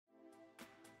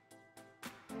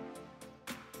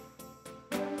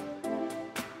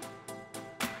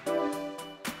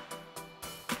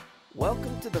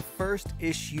Welcome to the First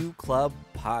Issue Club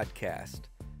podcast,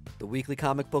 the weekly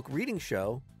comic book reading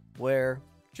show where,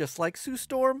 just like Sue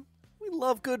Storm, we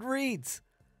love good reads.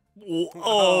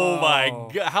 Oh my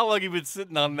God. How long have you been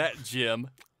sitting on that, Jim?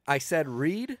 I said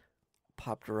read,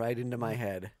 popped right into my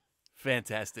head.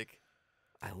 Fantastic.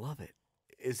 I love it.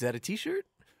 Is that a t-shirt?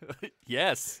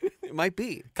 Yes. It might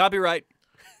be. Copyright.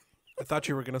 I thought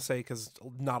you were going to say because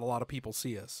not a lot of people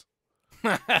see us.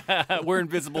 We're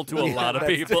invisible to a lot of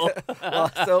people.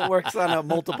 Well, so it works on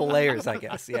multiple layers, I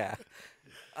guess. Yeah.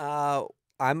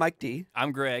 I'm Mike D.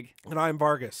 I'm Greg. And I'm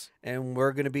Vargas. And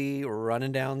we're going to be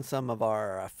running down some of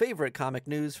our favorite comic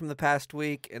news from the past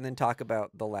week and then talk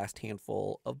about the last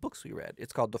handful of books we read.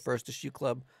 It's called the First Issue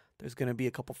Club. There's going to be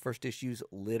a couple first issues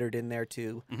littered in there,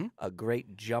 too. Mm-hmm. A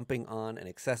great jumping on and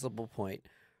accessible point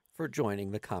for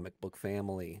joining the comic book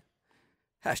family.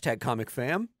 Hashtag comic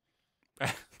fam.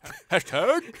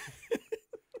 Hashtag?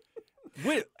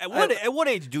 Wait, at what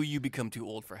age do you become too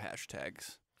old for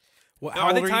hashtags? Well,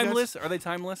 Are they timeless? Are they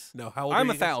timeless? No, how old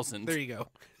I'm are you 1,000. There you go.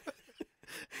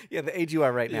 Yeah, the age you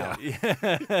are right now. Yeah.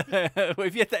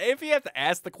 if you have to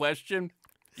ask the question,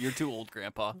 you're too old,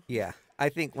 Grandpa. Yeah. I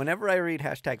think whenever I read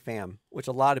hashtag fam, which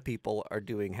a lot of people are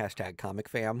doing hashtag comic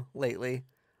fam lately.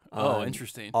 Oh,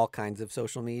 interesting. All kinds of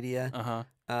social media.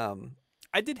 Uh-huh.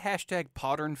 I did hashtag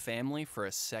Podern Family for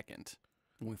a second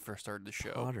when we first started the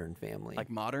show. Modern family. Like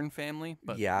Modern Family?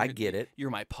 But yeah, I get it.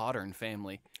 You're my Podern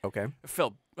Family. Okay. I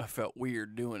felt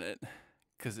weird doing it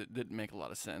because it didn't make a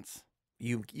lot of sense.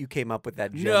 You came up with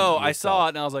that gem No, I yourself. saw it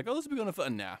and I was like, oh, this will be kind of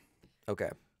fun. Nah.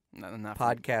 Okay. Not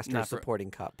Podcasters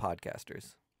supporting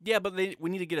podcasters. Yeah, but we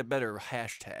need to get a better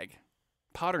hashtag.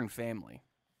 Podern Family.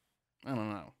 I don't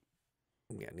know.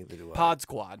 Yeah, neither do I. Pod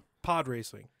Squad. Pod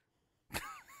racing.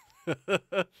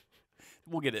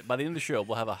 We'll get it. By the end of the show,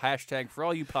 we'll have a hashtag for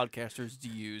all you podcasters to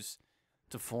use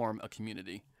to form a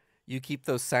community. You keep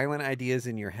those silent ideas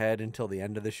in your head until the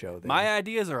end of the show. Then. My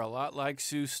ideas are a lot like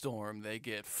Sue Storm. They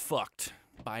get fucked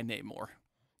by Namor.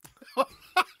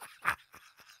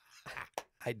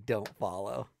 I don't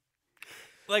follow.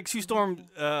 Like Sue Storm,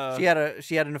 She had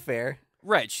an affair.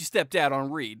 right? She stepped out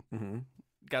on Reed. Mm-hmm.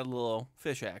 Got a little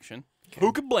fish action. Okay.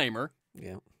 Who could blame her?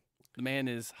 Yeah. The man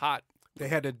is hot. They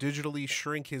had to digitally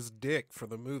shrink his dick for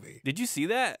the movie. Did you see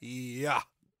that? Yeah.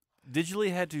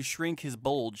 Digitally had to shrink his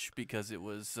bulge because it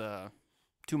was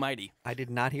too mighty. I did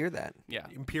not hear that. Yeah,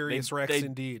 Imperious Rex,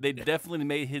 indeed. They definitely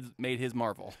made his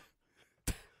Marvel.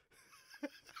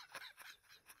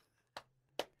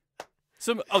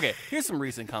 Here's some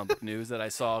recent comic book news that I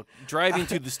saw driving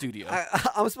to the studio.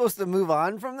 I'm supposed to move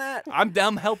on from that?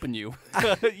 I'm helping you.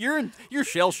 You're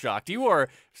shell shocked. You are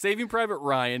Saving Private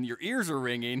Ryan. Your ears are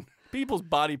ringing. People's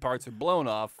body parts are blown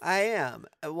off. I am.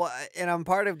 Well, and I'm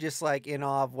part of just like in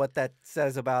awe of what that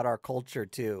says about our culture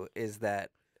too, is that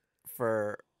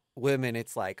for women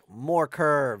it's like more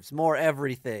curves, more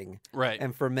everything. Right.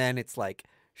 And for men it's like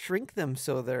shrink them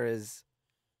so they're as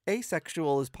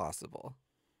asexual as possible.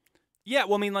 Yeah,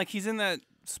 well, I mean, like, he's in that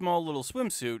small little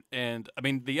swimsuit, and, I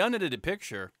mean, the unedited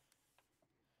picture,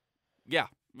 yeah,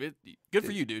 good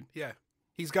for you, dude. Yeah.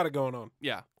 He's got it going on.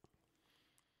 Yeah.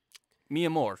 Me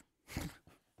and more.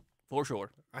 For sure.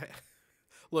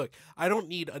 Look, I don't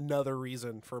need another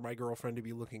reason for my girlfriend to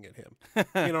be looking at him.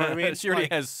 You know what I mean? She already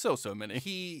has so many.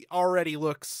 He already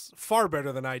looks far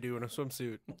better than I do in a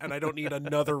swimsuit, and I don't need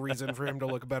another reason for him to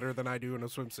look better than I do in a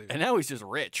swimsuit. And now he's just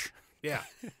rich. Yeah.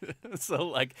 So,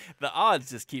 like, the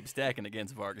odds just keep stacking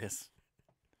against Vargas.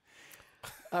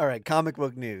 All right, comic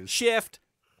book news. Shift.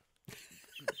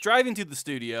 Driving to the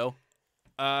studio,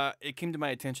 it came to my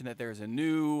attention that there's a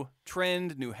new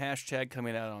trend, new hashtag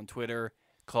coming out on Twitter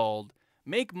called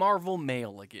Make Marvel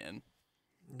Mail Again.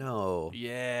 No.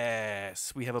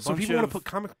 Yes. We have a bunch So of... people want to put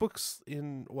comic books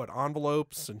in,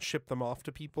 envelopes and ship them off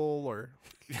to people, or...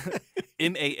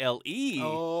 MALE.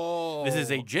 Oh. This is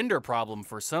a gender problem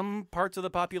for some parts of the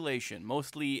population,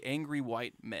 mostly angry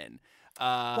white men.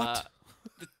 What?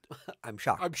 I'm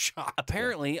shocked. I'm shocked.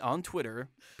 Apparently, on Twitter,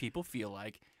 people feel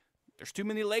like there's too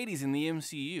many ladies in the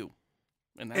MCU.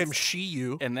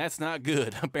 And that's not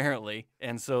good, apparently.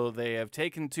 And so they have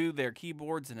taken to their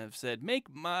keyboards and have said,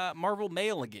 make Marvel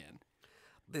male again.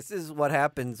 This is what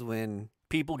happens when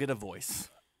people get a voice.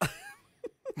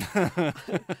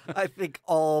 I think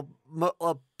all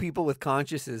people with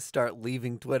consciences start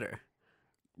leaving Twitter.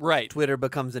 Right. Twitter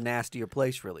becomes a nastier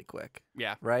place really quick.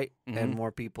 Yeah. Right? Mm-hmm. And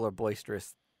more people are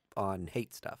boisterous on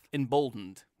hate stuff.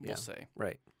 Emboldened, we'll Yeah. say.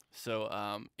 Right.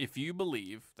 So if you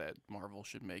believe that Marvel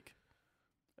should make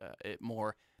it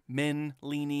more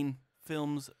men-leaning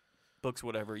films, books,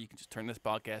 whatever, you can just turn this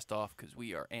podcast off because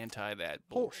we are anti that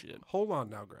bullshit. Hold on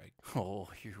now, Greg. Oh,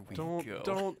 here we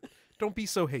go. don't be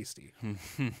so hasty.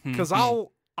 Because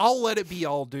I'll let it be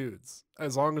all dudes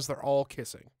as long as they're all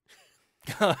kissing.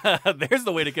 There's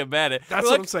the way to combat it. That's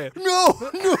what I'm saying.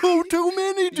 No, too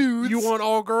many dudes. You want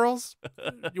all girls?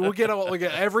 We'll get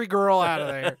every girl out of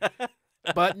there.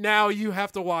 But now you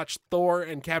have to watch Thor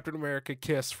and Captain America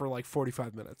kiss for like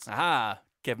 45 minutes.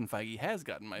 Kevin Feige has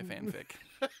gotten my fanfic.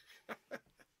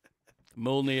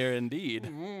 Mjolnir,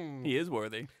 indeed. He is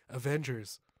worthy.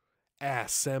 Avengers,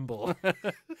 assemble.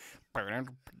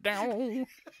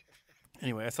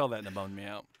 Anyway, I saw that and it bummed me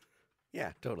out.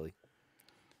 Yeah, totally.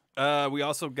 We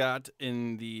also got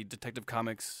in the Detective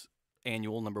Comics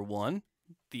Annual #1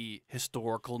 the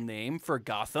historical name for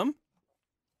Gotham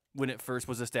when it first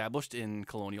was established in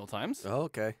colonial times. Oh,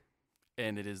 okay.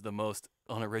 And it is the most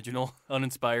unoriginal,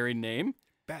 uninspiring name.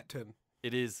 Batten.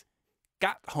 It is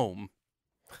Gothome.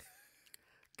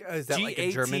 Is that like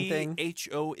a German thing?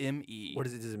 G-A-T-H-O-M-E. What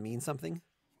is it? Does it mean something?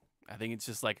 I think it's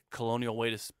just like a colonial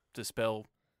way to spell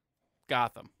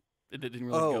Gotham. It didn't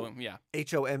really go in. Yeah.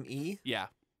 H-O-M-E? Yeah.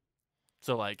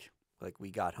 So like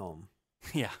we got home.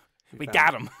 Yeah. We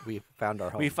got him. We found our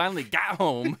home. We finally got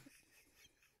home.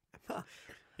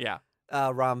 Yeah.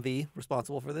 Rom V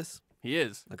responsible for this? He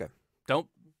is. Okay. Don't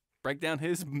break down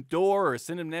his door or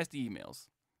send him nasty emails.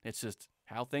 It's just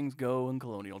how things go in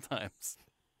colonial times.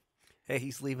 Hey,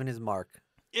 he's leaving his mark.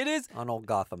 It is. On old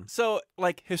Gotham. So,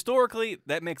 like, historically,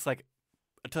 that makes, like,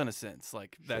 a ton of sense.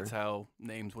 Like, that's how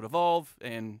names would evolve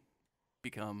and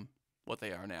become what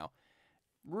they are now.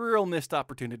 Real missed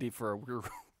opportunity for a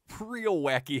real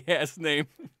wacky-ass name.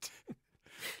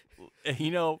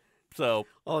 You know, so...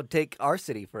 Oh, take our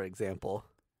city, for example.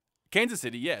 Kansas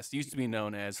City, yes. Used to be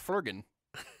known as Fergan.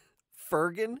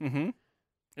 Fergan? Mm-hmm.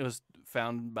 It was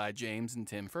founded by James and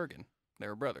Tim Fergan. They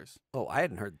were brothers. Oh, I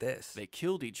hadn't heard this. They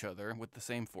killed each other with the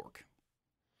same fork.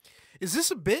 Is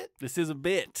this a bit? This is a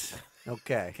bit.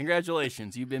 Okay.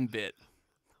 Congratulations, you've been bit.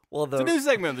 Well, it's a new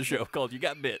segment of the show called You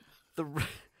Got Bit.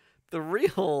 The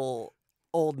real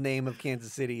old name of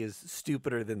Kansas City is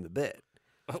stupider than the bit.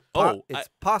 It's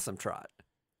Possum Trot.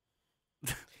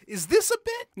 Is this a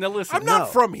bit? Now listen. I'm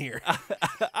not from here.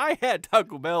 I had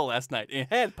Taco Bell last night and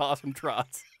had Possum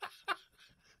Trots.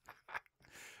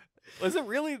 Was it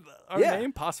really our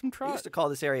name, Possum Trot? We used to call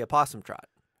this area Possum Trot.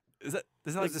 Is that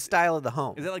like the style of the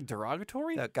home? Is that like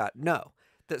derogatory? No.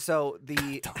 So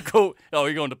the don't go. Oh,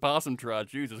 you're going to Possum Trot?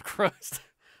 Jesus Christ!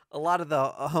 A lot of the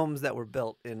homes that were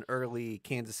built in early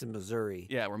Kansas and Missouri,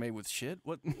 were made with shit.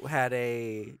 What had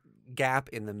a gap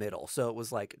in the middle, so it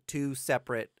was like two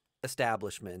separate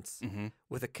establishments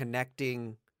with a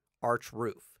connecting arch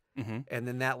roof, and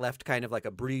then that left kind of like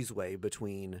a breezeway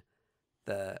between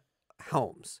the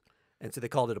homes. And so they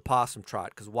called it a possum trot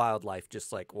because wildlife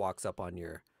just like walks up on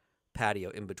your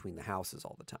patio in between the houses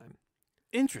all the time.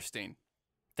 Interesting.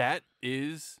 That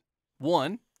is,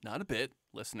 1, not a bit,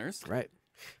 listeners. Right.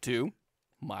 2,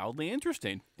 mildly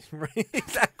interesting. Right.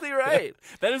 Exactly right.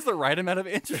 That is the right amount of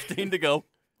interesting to go,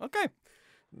 okay.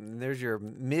 And there's your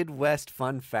Midwest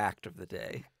fun fact of the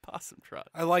day. Possum trot.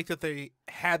 I like that they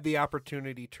had the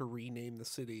opportunity to rename the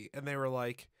city, and they were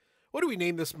like, what do we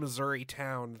name this Missouri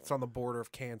town that's on the border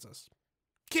of Kansas?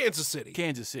 Kansas City.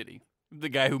 Kansas City. The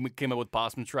guy who came up with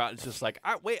Possum Trot is just like,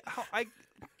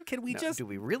 can we just... Do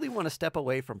we really want to step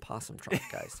away from Possum Trot,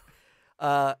 guys?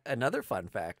 Another fun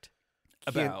fact.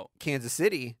 About... Kansas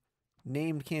City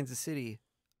named Kansas City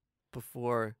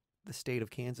before the state of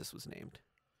Kansas was named.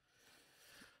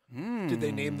 Did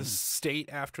they name the state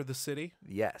after the city?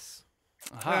 Yes.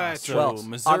 So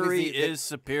Missouri is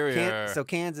superior. So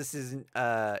Kansas is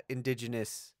an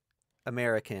indigenous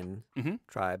American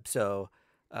tribe. So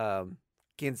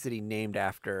Kansas City named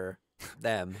after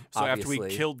them. So obviously. after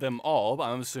we killed them all,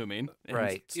 I'm assuming,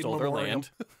 and stole their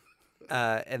land.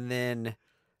 And then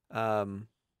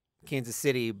Kansas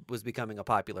City was becoming a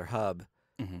popular hub.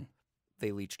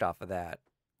 They leached off of that,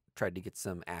 tried to get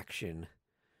some action.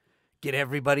 Get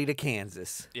everybody to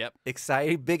Kansas. Yep.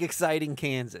 Big, exciting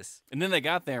Kansas. And then they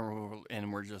got there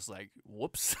and we're just like,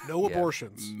 whoops. No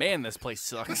abortions. Man, this place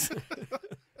sucks.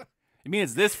 You mean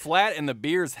it's this flat and the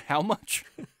beer's how much?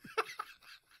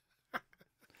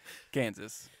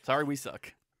 Kansas. Sorry, we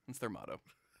suck. That's their motto.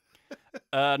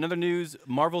 Another news,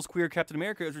 Marvel's Queer Captain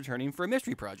America is returning for a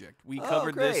mystery project. We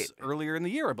covered this earlier in the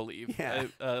year, I believe. Yeah.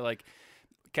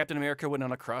 Captain America went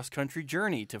on a cross-country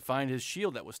journey to find his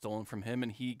shield that was stolen from him,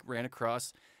 and he ran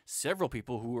across several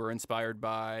people who were inspired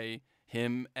by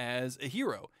him as a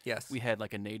hero. Yes. We had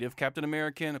like a native Captain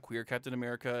American, a queer Captain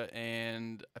America,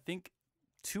 and I think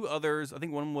 2 others. I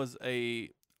think one was a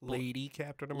lady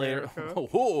Captain America.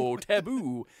 Oh,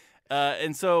 taboo.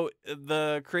 And so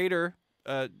the creator,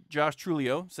 Josh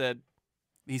Trulio, said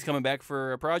he's coming back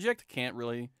for a project. Can't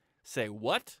really say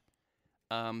what.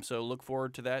 So look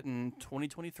forward to that in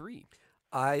 2023.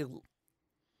 I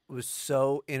was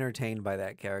so entertained by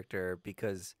that character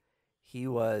because he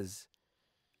was,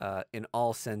 in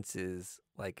all senses,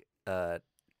 like A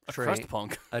crust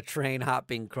punk. a train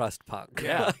hopping crust punk.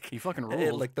 Yeah, he fucking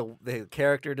ruled. Like the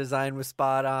character design was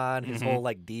spot on. His whole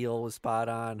like deal was spot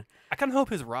on. I kind of hope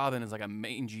his Robin is like a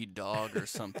mangy dog or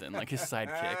something, like his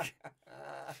sidekick.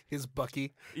 His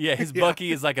Bucky. Yeah, his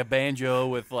Bucky is like a banjo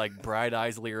with like Bright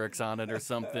Eyes lyrics on it or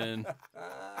something,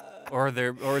 or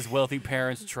his wealthy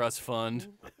parents' trust fund.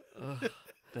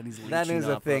 That he's That is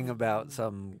a thing of. about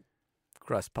some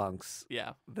crust punks.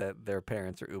 Yeah, That their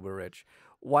parents are uber rich.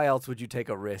 Why else would you take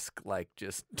a risk like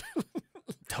just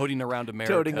toting around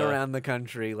America, toting around the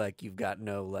country like you've got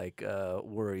no like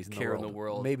worries in care the world. in the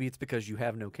world? Maybe it's because you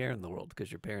have no care in the world because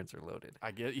your parents are loaded.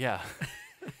 I get, yeah.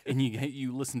 And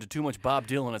you listen to too much Bob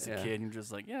Dylan as a Yeah. kid, and you're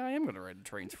just like, yeah, I am gonna ride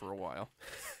trains for a while.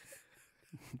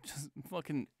 Just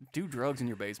fucking do drugs in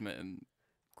your basement and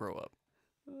grow up.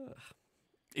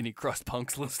 Any crust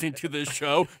punks listening to this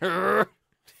show?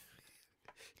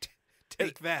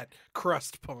 Take that,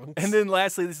 crust punks. And then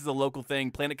lastly, this is a local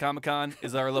thing. Planet Comic Con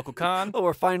is our local con. Oh,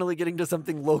 we're finally getting to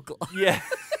something local. Yeah.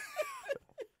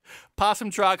 Possum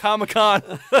Trot Comic Con.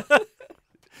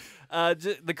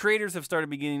 The creators have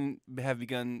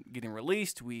begun getting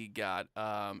released. We got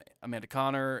Amanda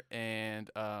Connor and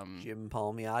Jim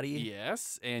Palmiotti.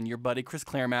 yes, and your buddy Chris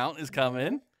Claremont is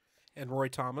coming, And Roy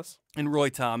Thomas. and Roy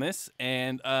Thomas,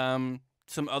 and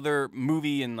some other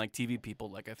movie and like TV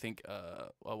people. Like I think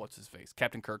what's his face?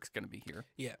 Captain Kirk's gonna be here.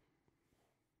 Yeah.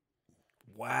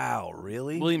 Wow,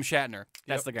 really? William Shatner.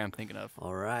 That's Yep. the guy I'm thinking of.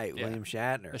 All right, Yeah. William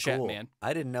Shatner. The Shat Cool. Man.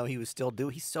 I didn't know he was still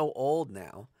doing. He's so old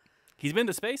now. He's been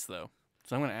to space though,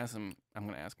 so I'm gonna ask him. I'm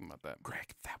gonna ask him about that.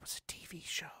 Greg, that was a TV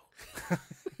show.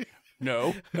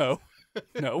 No.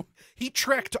 He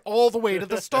trekked all the way to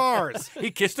the stars.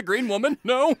 He kissed a green woman?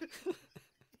 No.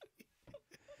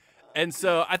 And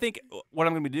so I think what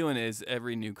I'm going to be doing is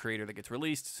every new creator that gets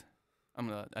released, I'm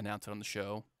going to announce it on the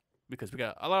show because we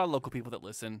got a lot of local people that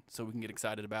listen, so we can get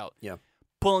excited about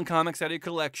pulling comics out of your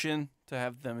collection to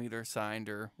have them either signed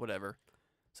or whatever.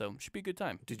 So it should be a good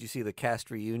time. Did you see the cast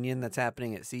reunion that's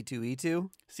happening at C2E2?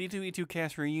 C2E2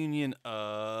 cast reunion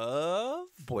of...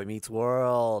 Boy Meets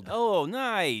World. Oh,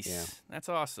 nice. Yeah. That's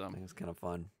I awesome. think it's kind of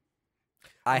fun.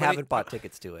 I haven't bought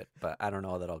tickets to it, but I don't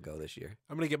know that I'll go this year.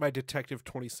 I'm going to get my Detective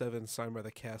 27 signed by the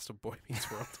cast of Boy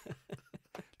Meets World.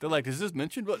 They're like, is this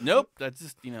mentioned? But nope, that's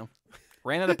just,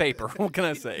 ran out of paper. What can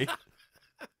I say?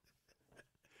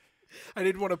 I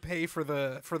didn't want to pay for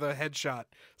the headshot,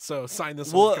 so sign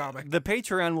this old comic. The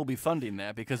Patreon will be funding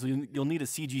that because you'll need a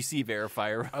CGC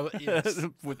verifier Yes.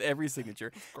 with every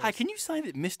signature. Hi, can you sign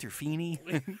it Mr. Feeney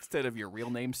instead of your real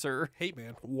name, sir? Hey,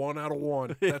 man, 1 out of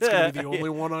 1. That's going to be the only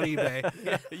one on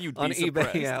eBay. You'd be On surprised.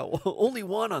 eBay, yeah. Only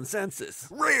one on Census.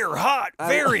 Rare, hot,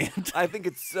 variant. I think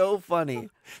it's so funny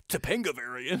Topanga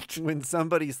variant. when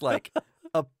somebody's like,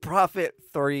 a Prophet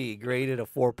 3 graded a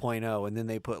 4.0, and then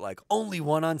they put like only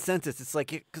one on Census. It's like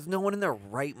because no one in their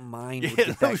right mind would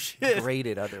get that shit.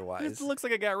 graded It otherwise. looks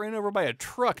like I got ran over by a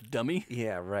truck, dummy.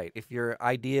 Yeah, right. If your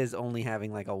idea is only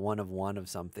having like a 1 of 1 of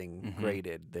something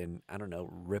graded, then I don't know,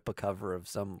 rip a cover of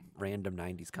some random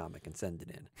 90s comic and send it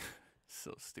in.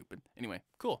 So stupid. Anyway,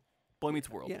 cool. Boy Meets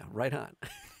World. Yeah, right on.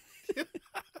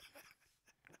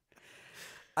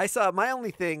 I saw my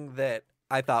only thing that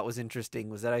I thought was interesting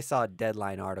was that I saw a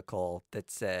Deadline article that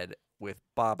said with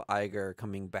Bob Iger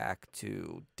coming back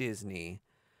to Disney,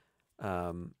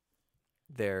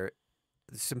 there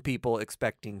some people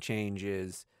expecting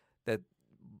changes that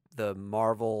the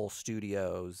Marvel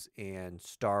Studios and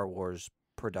Star Wars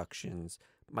productions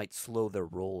might slow their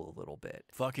roll a little bit.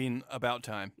 Fucking about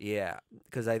time. Yeah,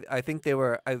 because I think they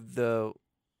were I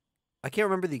can't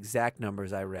remember the exact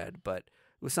numbers I read, but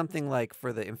it was something like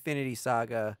for the Infinity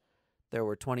Saga, there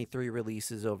were 23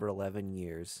 releases over 11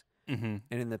 years. Mm-hmm.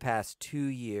 And in the past 2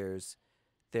 years,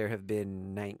 there have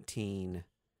been 19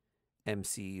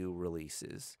 MCU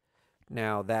releases.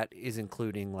 Now, that is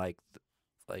including like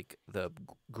the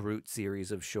Groot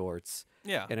series of shorts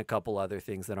Yeah. and a couple other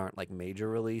things that aren't like major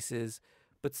releases.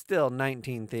 But still,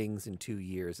 19 things in 2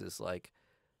 years is like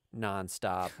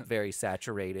nonstop, very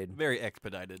saturated. Very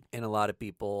expedited. And a lot of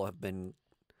people have been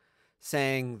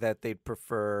saying that they'd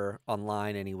prefer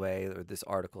online anyway, or this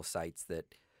article cites that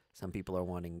some people are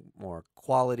wanting more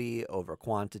quality over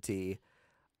quantity.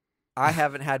 I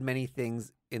haven't had many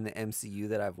things in the MCU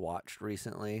that I've watched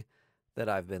recently that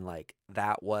I've been like,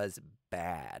 that was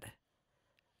bad.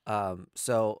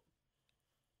 So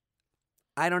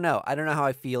I don't know. I don't know how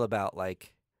I feel about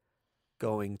like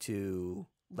going to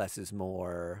less is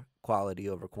more, quality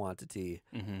over quantity.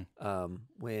 Mm-hmm.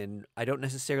 When I don't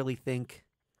necessarily think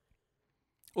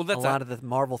that's a lot of the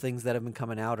Marvel things that have been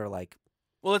coming out are like.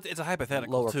 Well, it's a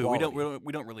hypothetical lower too. quality.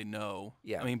 We don't really know.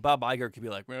 Yeah. I mean, Bob Iger could be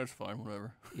like, "Well, it's fine,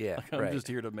 whatever." Yeah, like, I'm just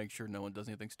here to make sure no one does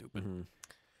anything stupid. Mm-hmm.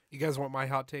 You guys want my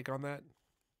hot take on that?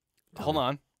 Hold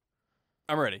on,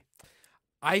 I'm ready.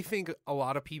 I think a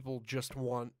lot of people just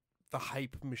want the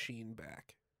hype machine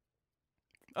back.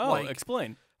 Oh,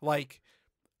 explain. Like,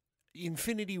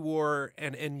 Infinity War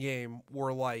and Endgame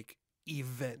were like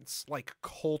events, like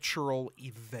cultural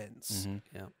events. Mm-hmm.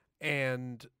 Yeah.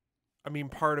 And I mean,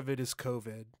 part of it is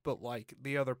COVID, but like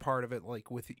the other part of it, like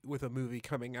with a movie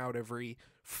coming out every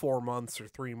 4 months or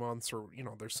 3 months, or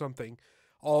there's something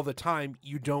all the time,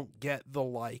 you don't get the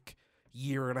like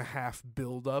year and a half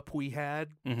build up we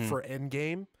had for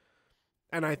Endgame.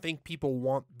 And I think people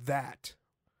want that.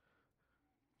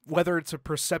 Whether it's a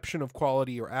perception of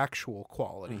quality or actual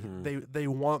quality, they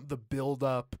want the build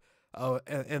up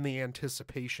and the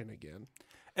anticipation again.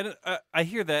 And I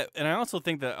hear that, and I also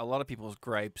think that a lot of people's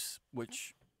gripes,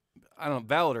 which I don't know,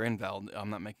 valid or invalid, I'm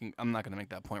not going to make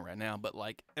that point right now, but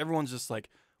like everyone's just like,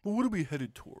 well, what are we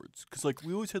headed towards? Because like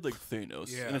we always had like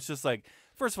Thanos, and it's just like,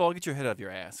 first of all, get your head out of your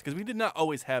ass, because we did not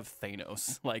always have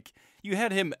Thanos. Like you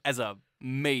had him as a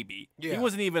maybe. Yeah. He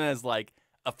wasn't even as like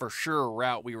a for sure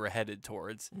route we were headed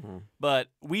towards, but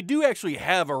we do actually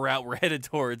have a route we're headed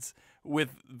towards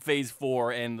with Phase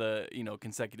 4 and the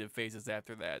consecutive phases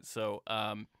after that. So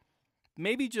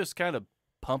maybe just kind of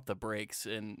pump the brakes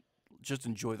and just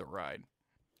enjoy the ride.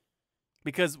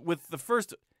 Because with the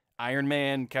first Iron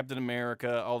Man, Captain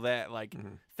America, all that, like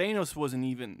Thanos wasn't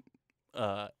even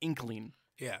inkling.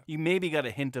 Yeah. You maybe got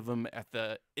a hint of him at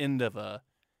the end of a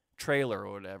trailer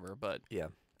or whatever, but yeah.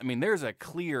 I mean, there's a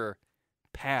clear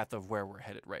path of where we're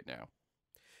headed right now.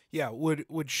 Yeah,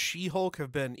 would She-Hulk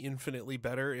have been infinitely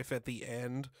better if at the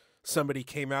end somebody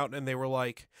came out and they were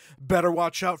like, better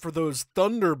watch out for those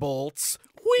thunderbolts?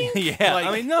 Wink! Yeah,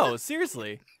 I mean, no,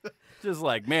 seriously. Just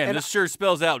like, man, this sure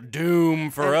spells out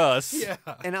doom for us. Yeah.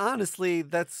 And honestly,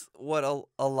 that's what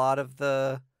a lot of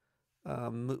the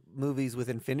movies with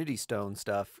Infinity Stone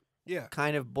stuff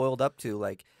kind of boiled up to.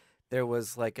 Like, there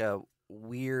was like a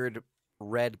weird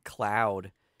red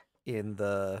cloud in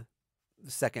the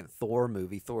second Thor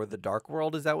movie, Thor the Dark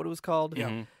World, is that what it was called?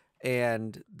 Yeah.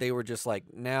 And they were just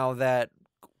like, now that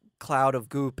cloud of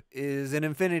goop is an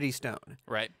Infinity Stone.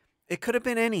 Right. It could have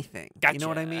been anything. Gotcha. You know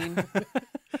what I mean?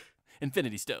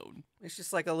 Infinity Stone. It's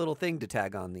just like a little thing to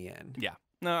tag on the end. Yeah.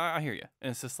 No, I hear you.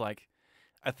 And it's just like,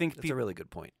 I think that's a really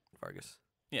good point, Vargas.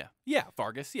 Yeah. Yeah,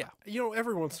 Vargas, yeah.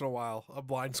 Every once in a while, a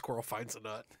blind squirrel finds a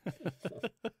nut.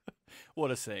 What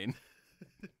a saying.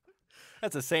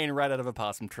 That's a saying right out of a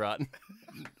Possum Trot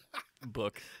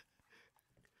book.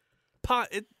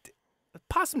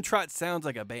 Possum Trot sounds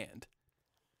like a band.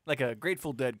 Like a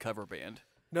Grateful Dead cover band.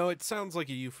 No, it sounds like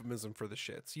a euphemism for the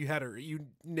shits. You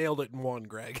nailed it in one,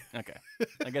 Greg. Okay.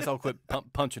 I guess I'll quit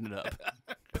punching it up.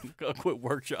 I'll quit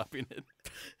workshopping it.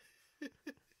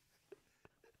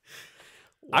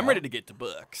 Well, I'm ready to get to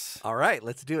books. All right,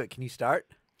 let's do it. Can you start?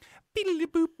 Beedly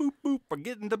boop boop boop. We're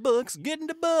getting to books. Getting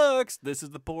to books. This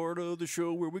is the part of the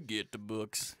show where we get to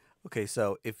books. Okay,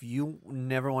 so if you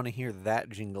never want to hear that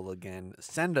jingle again,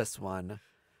 send us one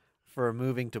for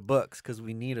moving to books, because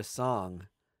we need a song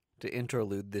to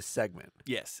interlude this segment.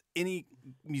 Yes. Any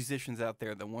musicians out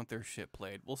there that want their shit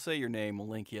played, we'll say your name, we'll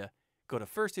link you. Go to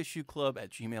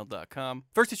firstissueclub@gmail.com.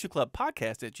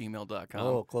 Firstissueclubpodcast@gmail.com.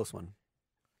 Oh, close one.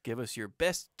 Give us your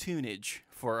best tunage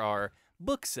for our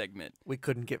book segment. We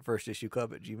couldn't get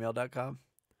firstissueclub@gmail.com.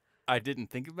 I didn't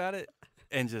think about it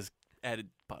and just added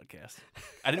podcast.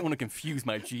 I didn't want to confuse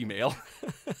my Gmail.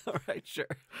 All right, sure.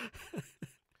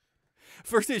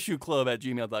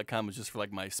 Firstissueclub@gmail.com is just for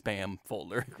like my spam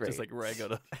folder. Great. Just like where I go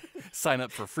to sign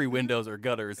up for free windows or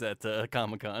gutters at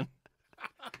Comic-Con.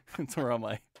 That's where all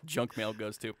my junk mail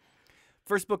goes to.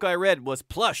 First book I read was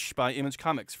Plush by Image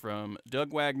Comics from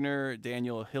Doug Wagner,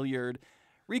 Daniel Hilliard,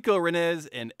 Rico Renez,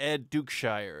 and Ed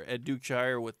Dukeshire. Ed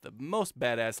Dukeshire with the most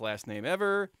badass last name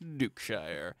ever,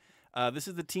 Dukeshire. This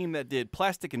is the team that did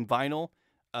Plastic and Vinyl.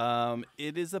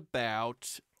 It is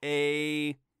about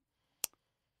a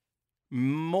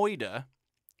moida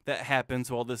that happens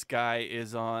while this guy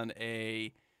is on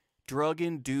a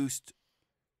drug-induced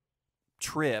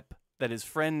trip that his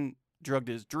friend drugged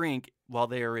his drink while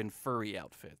they are in furry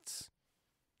outfits.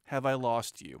 Have I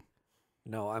lost you?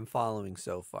 No, I'm following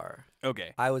so far.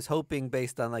 Okay. I was hoping,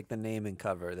 based on like the name and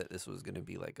cover, that this was going to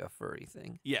be like a furry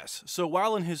thing. Yes. So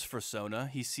while in his fursona,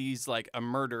 he sees like a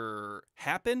murder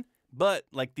happen, but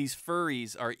like these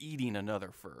furries are eating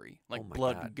another furry, like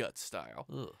blood and guts style.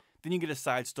 Ugh. Then you get a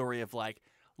side story of like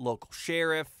local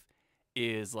sheriff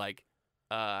is like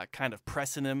kind of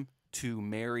pressing him to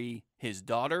marry his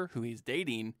daughter who he's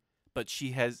dating, but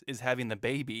she is having the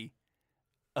baby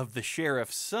of the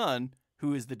sheriff's son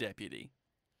who is the deputy.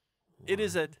 It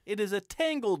is a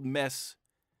tangled mess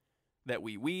that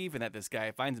we weave and that this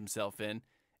guy finds himself in.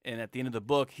 And at the end of the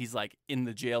book, he's like in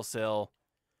the jail cell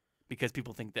because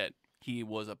people think that he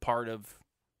was a part of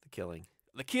the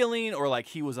killing, or like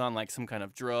he was on like some kind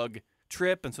of drug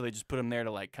trip, and so they just put him there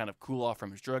to like kind of cool off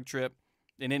from his drug trip.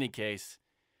 In any case,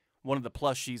 one of the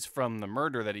plushies from the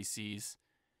murder that he sees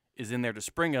is in there to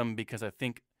spring him because I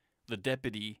think the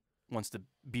deputy wants to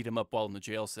beat him up while in the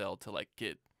jail cell to like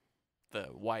get the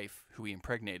wife who he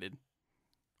impregnated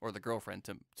or the girlfriend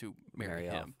to marry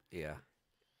him. Off. Yeah.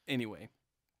 Anyway,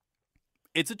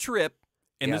 it's a trip.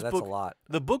 And this that's book, a lot.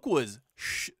 The book was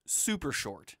super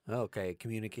short. Okay,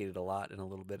 communicated a lot in a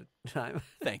little bit of time.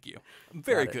 Thank you. I'm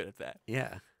very good at that.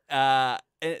 Yeah.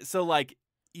 So like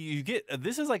you get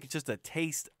this is like just a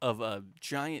taste of a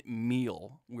giant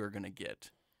meal we're gonna get.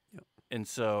 Yep. And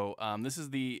so this is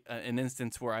an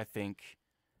instance where I think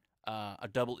a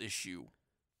double issue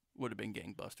would have been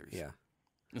gangbusters. Yeah.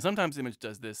 And sometimes Image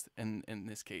does this, and in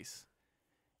this case,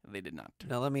 they did not.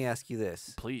 Now let me ask you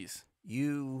this. Please.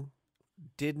 You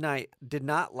did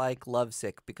not like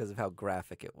Lovesick because of how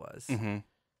graphic it was. Mm-hmm.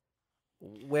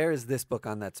 Where is this book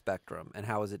on that spectrum, and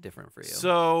how is it different for you?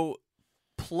 So,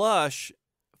 Plush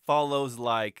follows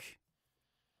like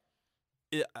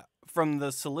from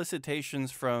the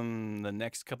solicitations from the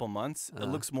next couple months. It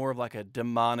looks more of like a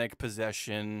demonic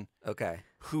possession. Okay.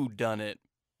 Whodunit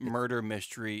murder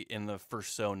mystery in the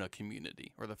fursona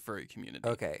community or the furry community.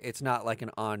 Okay, it's not like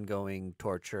an ongoing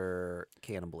torture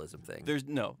cannibalism thing. There's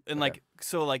no, and like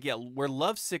so like yeah, where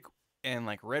Lovesick and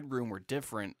like Red Room were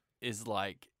different is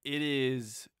like it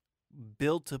is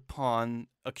built upon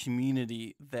a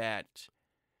community that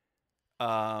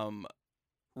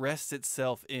rests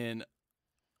itself in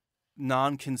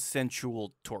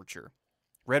non-consensual torture.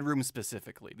 Red Room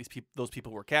specifically, those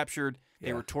people were captured.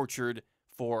 They were tortured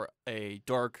for a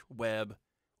dark web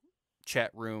chat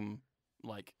room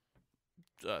like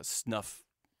snuff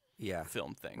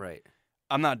film thing. Right.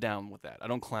 I'm not down with that. I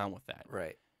don't clown with that.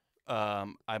 Right.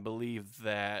 I believe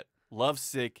that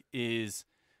Lovesick is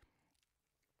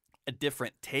a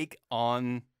different take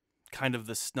on kind of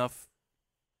the snuff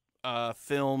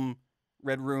film,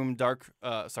 Red Room, dark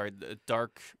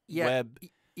web.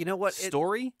 You know what?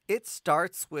 Story? It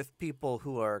starts with people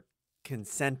who are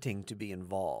consenting to be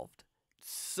involved.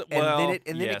 So, and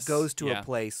then it goes to a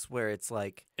place where it's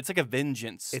like a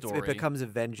vengeance story. It becomes a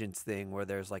vengeance thing where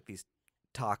there's like these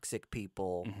toxic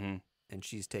people, mm-hmm. and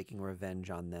she's taking revenge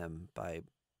on them by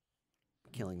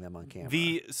killing them on camera.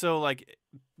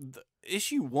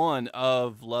 Issue 1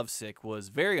 of Lovesick was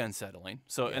very unsettling.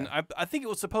 So, and I think it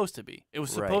was supposed to be. It was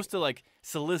supposed to like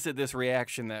solicit this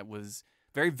reaction that was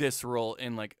very visceral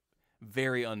and like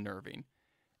very unnerving.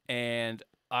 And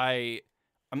I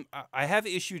have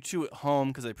issue 2 at home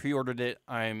because I pre-ordered it.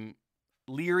 I'm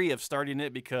leery of starting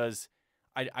it because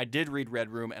I did read Red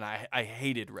Room and I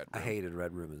hated Red Room. I hated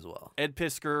Red Room as well. Ed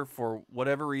Piskor, for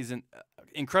whatever reason,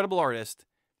 incredible artist.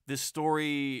 This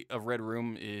story of Red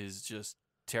Room is just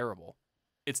terrible.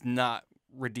 It's not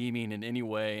redeeming in any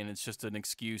way, and it's just an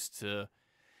excuse to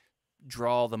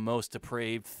draw the most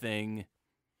depraved thing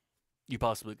you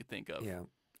possibly could think of. Yeah.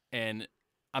 And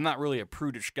I'm not really a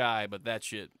prudish guy, but that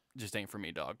shit just ain't for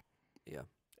me, dog. Yeah.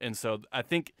 And so I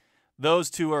think those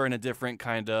two are in a different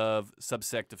kind of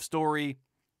subsect of story.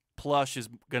 Plush is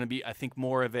going to be, I think,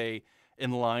 more of a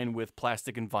in line with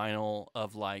Plastic and Vinyl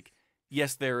of like,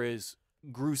 yes, there is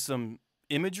gruesome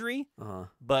imagery,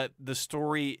 but the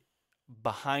story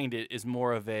behind it is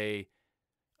more of a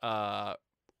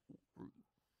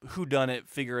whodunit,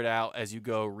 figure it out as you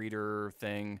go reader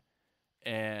thing,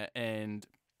 and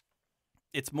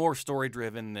it's more story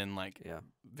driven than like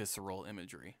visceral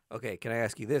imagery. Okay, can I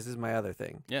ask you this? This is my other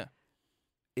thing. Yeah.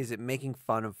 Is it making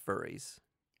fun of furries?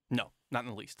 No, not in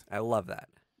the least. I love that.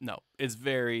 No, it's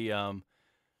very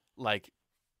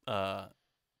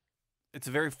it's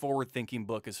a very forward-thinking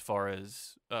book as far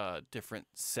as different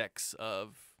sects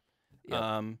of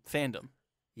fandom.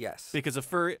 Yes. Because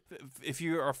if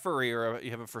you are a furry or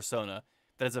you have a fursona,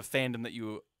 that is a fandom that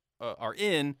you are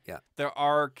in. Yeah. There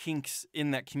are kinks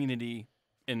in that community,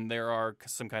 and there are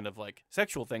some kind of like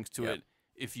sexual things to it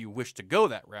if you wish to go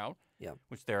that route. Yeah.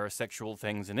 Which there are sexual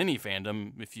things in any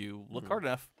fandom if you look hard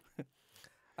enough.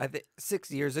 I think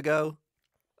 6 years ago,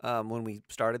 when we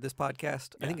started this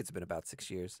podcast, I think it's been about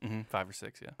 6 years. 5 or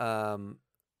 6, yeah.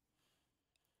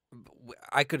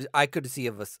 I could see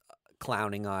of us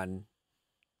clowning on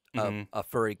a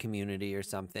furry community or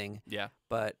something. Yeah.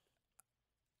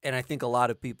 And I think a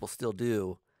lot of people still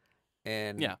do.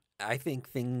 And Yeah. I think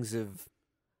things have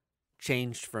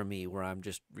changed for me where I'm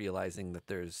just realizing that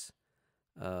there's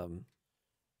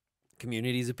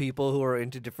communities of people who are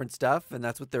into different stuff, and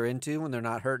that's what they're into, and they're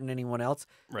not hurting anyone else,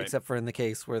 except for in the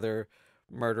case where they're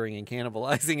murdering and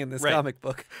cannibalizing in this comic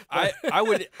book. I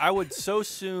would so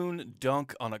soon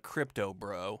dunk on a crypto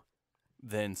bro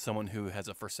than someone who has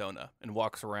a persona and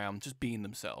walks around just being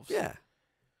themselves. Yeah.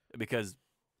 Because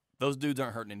those dudes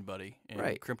aren't hurting anybody,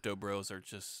 and crypto bros are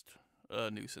just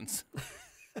a nuisance.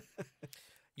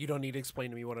 You don't need to explain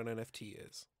to me what an NFT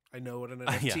is. I know what an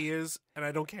NFT is, and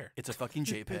I don't care. It's a fucking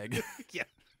JPEG. Yeah.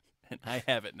 And I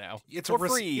have it now. It's for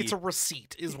free. It's a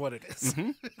receipt, is what it is.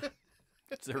 Mm-hmm.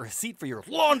 It's a receipt for your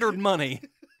laundered money.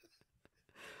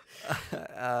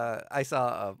 I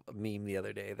saw a meme the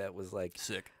other day that was like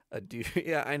sick. A dude.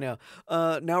 Yeah, I know.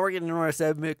 Now we're getting into our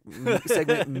segment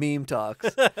meme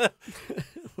talks,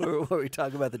 where we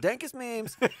talk about the dankest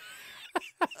memes.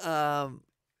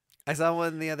 I saw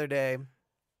one the other day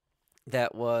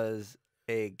that was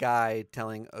a guy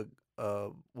telling a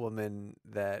woman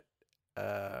that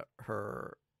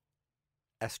her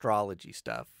astrology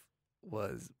stuff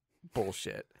was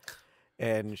bullshit.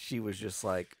 And she was just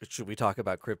like, should we talk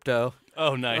about crypto?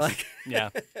 Oh, nice. Like, yeah.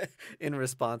 In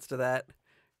response to that,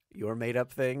 your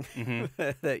made-up thing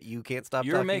that you can't stop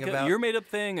your talking about. Your made-up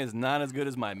thing is not as good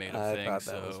as my made-up thing, thought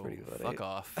so that was pretty funny. Fuck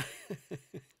off.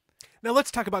 Now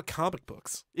let's talk about comic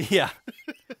books. Yeah.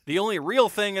 The only real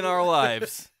thing in our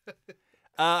lives.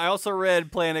 I also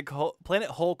read Planet Hulk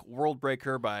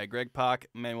Worldbreaker by Greg Pak,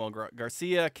 Manuel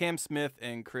Garcia, Cam Smith,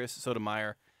 and Chris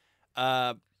Sotomayor.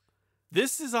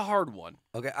 This is a hard one.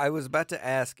 Okay, I was about to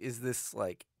ask, is this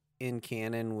like in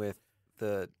canon with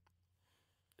the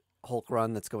Hulk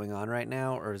run that's going on right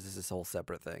now, or is this a whole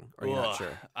separate thing? Or you're not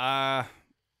sure?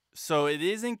 So it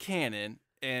is in canon,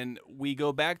 and we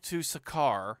go back to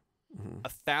Sakaar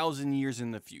 1,000 years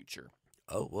in the future.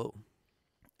 Oh, whoa.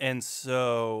 And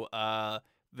so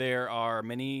there are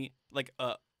many, like,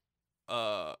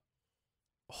 Hulk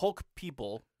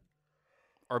people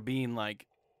are being, like,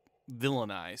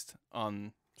 villainized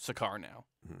on Sakaar now.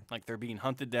 Like, they're being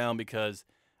hunted down because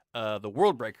the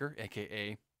Worldbreaker,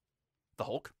 a.k.a. the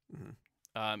Hulk,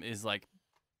 is, like,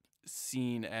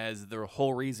 seen as the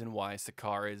whole reason why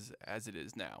Sakaar is as it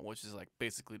is now, which is, like,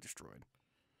 basically destroyed.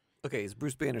 Okay, is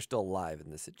Bruce Banner still alive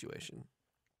in this situation?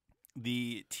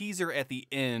 The teaser at the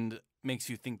end makes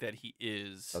you think that he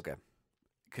is. Okay.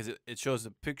 Because it shows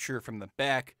a picture from the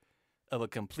back of a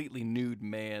completely nude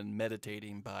man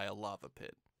meditating by a lava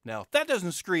pit. Now, if that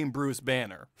doesn't scream Bruce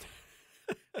Banner,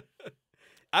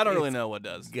 I don't really know what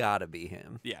does. Gotta be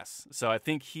him. Yes. So I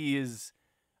think he is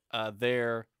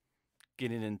there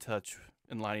getting in touch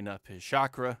and lining up his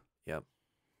chakra. Yep.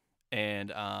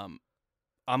 And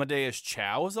Amadeus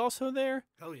Chow is also there.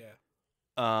 Hell yeah.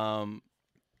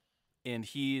 And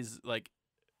he's like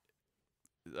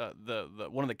the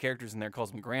one of the characters in there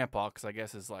calls him Grandpa because I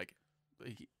guess is like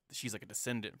she's like a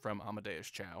descendant from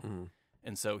Amadeus Chow,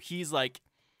 and so he's like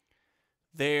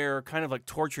they're kind of like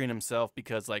torturing himself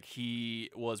because like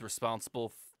he was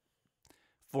responsible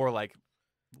for like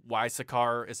why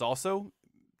Sakaar is also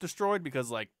destroyed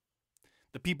because like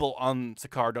the people on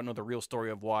Sakaar don't know the real story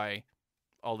of why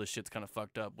all this shit's kind of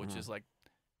fucked up, which is like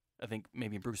I think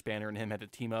maybe Bruce Banner and him had to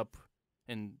team up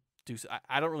and do.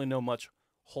 I don't really know much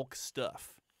Hulk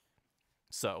stuff,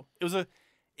 so it was a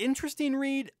interesting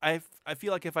read. I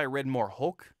feel like if I read more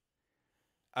Hulk,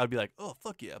 I would be like, oh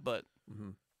fuck yeah, but.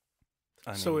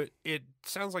 I mean, so it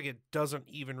sounds like it doesn't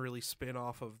even really spin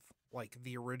off of like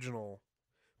the original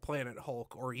Planet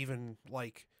Hulk or even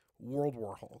like World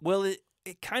War Hulk. Well, it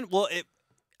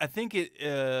I think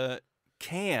it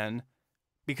can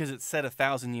because it's set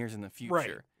 1,000 years in the future.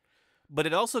 Right. But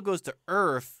it also goes to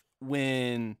Earth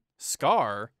when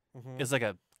Scar is like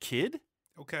a kid.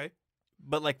 Okay.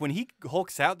 But like when he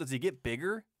hulks out, does he get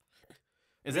bigger?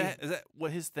 Is that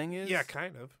what his thing is? Yeah,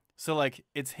 kind of. So like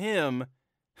it's him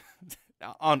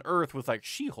on Earth with like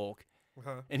She-Hulk,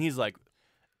 and he's like,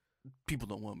 people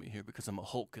don't want me here because I'm a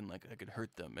Hulk and like I could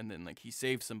hurt them. And then like he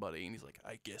saves somebody and he's like,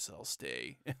 I guess I'll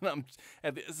stay. And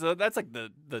so that's like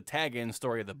the tag-in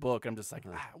story of the book. I'm just like,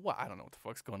 well, I don't know what the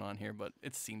fuck's going on here, but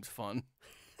it seems fun,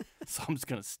 so I'm just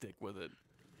gonna stick with it.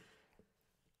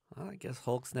 Well, I guess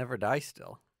Hulks never die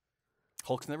still.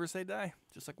 Hulks never say die,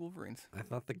 just like Wolverines. I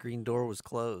thought the green door was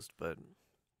closed, but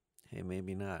hey,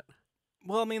 maybe not.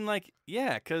 Well, I mean, like,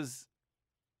 yeah, because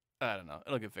I don't know.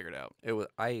 It'll get figured out.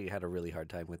 I had a really hard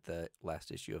time with the last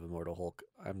issue of Immortal Hulk.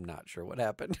 I'm not sure what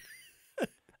happened.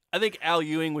 I think Al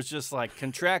Ewing was just like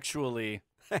contractually,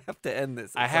 I have to end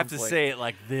this. I have to say it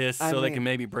like this so they can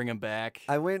maybe bring him back.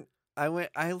 I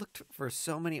looked for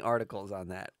so many articles on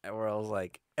that where I was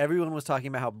like, everyone was talking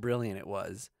about how brilliant it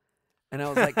was. And I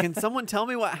was like, can someone tell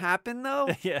me what happened, though?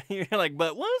 Yeah, you're like,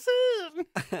 but what's it?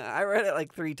 I read it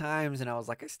like 3 times, and I was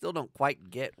like, I still don't quite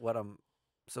get what I'm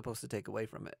supposed to take away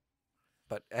from it.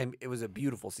 But it was a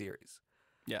beautiful series.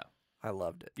 Yeah. I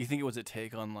loved it. Do you think it was a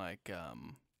take on, like...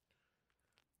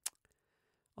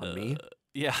 on me?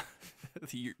 Yeah.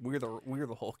 we're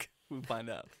the Hulk. We find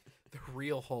out. The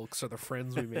real Hulks are the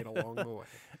friends we made along the way.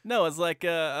 No, it's like...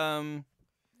 you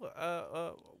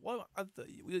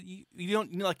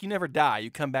don't like you never die.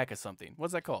 You come back as something.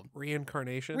 What's that called?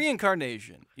 Reincarnation.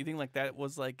 Reincarnation. You think like that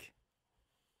was like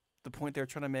the point they were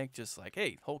trying to make? Just like,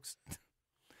 hey, Hulks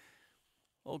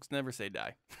never say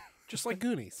die. Just like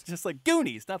Goonies. Just like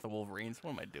Goonies, not the Wolverines.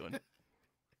 What am I doing?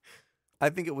 I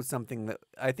think it was something that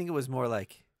I think it was more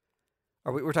like.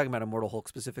 We're talking about Immortal Hulk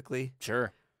specifically?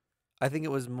 Sure. I think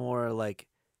it was more like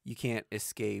you can't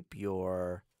escape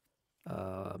your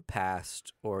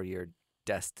past or your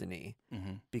destiny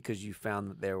because you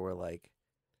found that there were like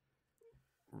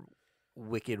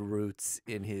wicked roots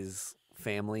in his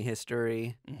family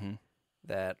history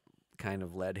that kind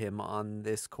of led him on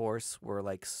this course were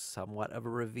like somewhat of a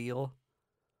reveal,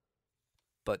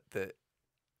 but the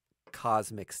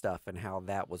cosmic stuff and how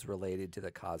that was related to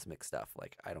the cosmic stuff,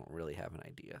 like I don't really have an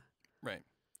idea. Right.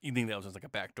 You think that was just like a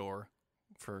backdoor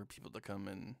for people to come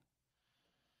and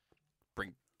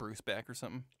bring Bruce back or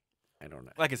something? I don't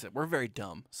know. Like I said, we're very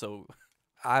dumb, so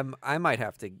I might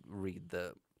have to read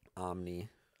the Omni.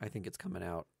 I think it's coming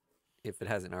out. If it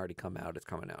hasn't already come out, it's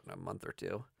coming out in a month or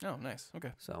 2. Oh, nice.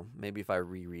 Okay. So maybe if I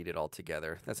reread it all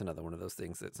together, that's another one of those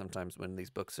things that sometimes when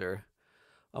these books are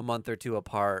a month or 2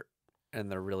 apart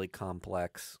and they're really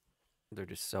complex, they're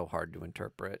just so hard to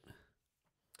interpret.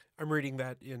 I'm reading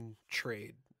that in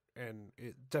trade, and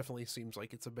it definitely seems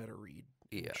like it's a better read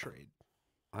in trade.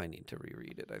 I need to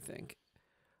reread it, I think.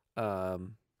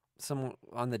 Someone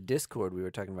on the Discord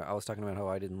I was talking about how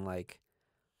I didn't like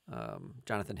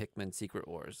Jonathan Hickman's Secret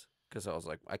Wars because I was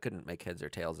like, I couldn't make heads or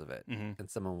tails of it. And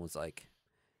someone was like,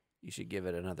 you should give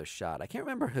it another shot. I can't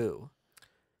remember who.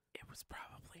 It was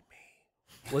probably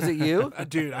me. Was it you?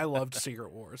 Dude, I loved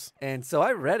Secret Wars. And so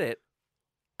I read it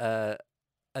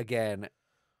again,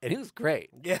 and it was great.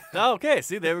 Yeah. Okay,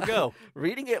 see, there we go.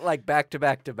 Reading it like back to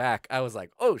back to back, I was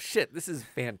like, oh shit, this is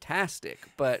fantastic.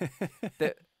 But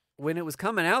when it was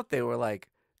coming out, they were like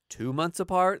 2 months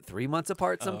apart, 3 months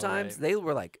apart sometimes. Right. They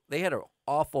were like, they had an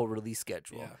awful release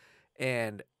schedule. Yeah.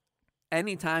 And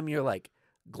anytime you're like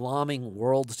glomming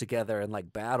worlds together and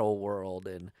like Battle World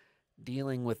and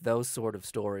dealing with those sort of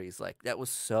stories, like that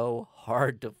was so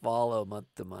hard to follow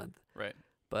month to month. Right.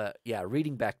 But yeah,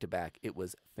 reading back to back, it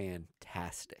was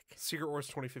fantastic. Secret Wars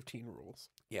 2015 rules.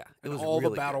 Yeah, it And was all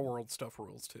really the Battle good. World stuff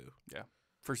rules too. Yeah.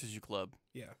 First Issue Club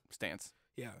Yeah. stance.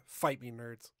 Yeah. Fight me,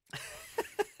 nerds.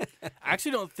 I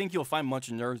actually don't think you'll find much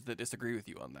nerds that disagree with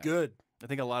you on that. Good. I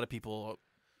think a lot of people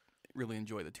really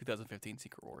enjoy the 2015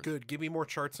 Secret Wars. Good. Give me more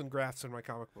charts and graphs in my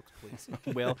comic books, please.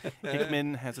 Well,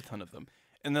 Hickman has a ton of them.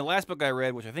 And the last book I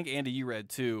read, which I think, Andy, you read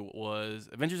too, was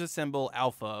Avengers Assemble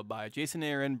Alpha by Jason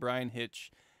Aaron, Brian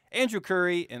Hitch, Andrew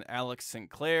Curry, and Alex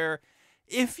Sinclair.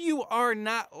 If you are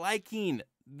not liking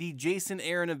the Jason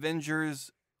Aaron Avengers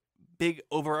big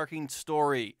overarching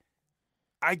story,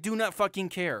 I do not fucking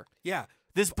care. Yeah.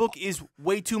 This book is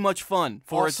way too much fun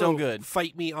for its own good.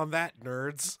 Fight me on that,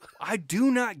 nerds. I do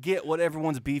not get what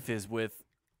everyone's beef is with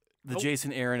the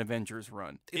Jason Aaron Avengers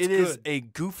run. It's It is good. a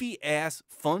goofy ass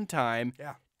fun time.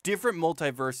 Yeah. Different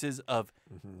multiverses of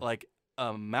like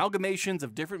amalgamations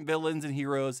of different villains and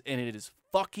heroes, and it is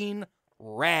fucking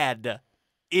rad.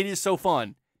 It is so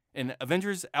fun. And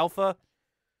Avengers Alpha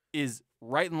is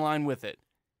right in line with it.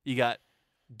 You got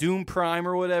Doom Prime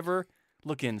or whatever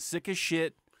looking sick as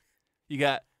shit. You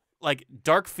got like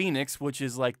Dark Phoenix, which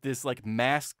is like this like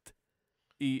masked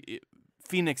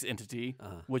Phoenix entity,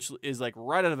 which is like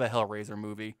right out of a Hellraiser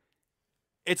movie.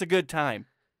 It's a good time.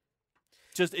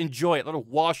 Just enjoy it. Let it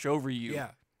wash over you. Yeah.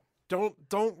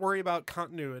 Don't worry about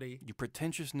continuity. You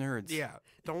pretentious nerds. Yeah.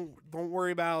 Don't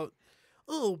worry about,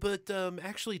 oh, but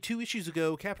actually 2 issues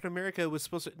ago Captain America was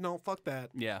supposed to, no, fuck that.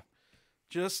 Yeah.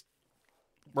 Just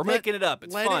We're making it up.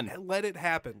 It's fun. Let it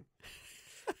happen.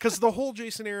 Because the whole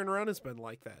Jason Aaron run has been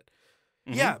like that.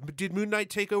 Yeah, but did Moon Knight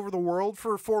take over the world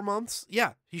for 4 months?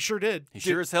 Yeah, he sure did. He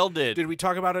sure as hell did. Did we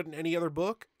talk about it in any other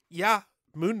book? Yeah,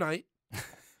 Moon Knight.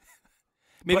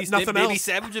 Maybe nothing else.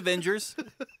 Savage Avengers.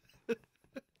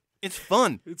 It's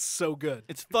fun. It's so good.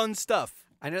 It's fun stuff.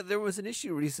 I know there was an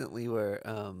issue recently where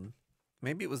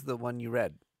maybe it was the one you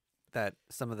read that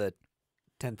some of the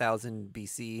 10,000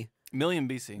 BC, Million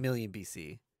BC. million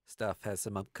BC stuff has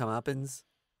some comeuppance.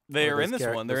 They Or are in those this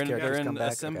char- one. those They're characters come in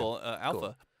back? Assemble Alpha.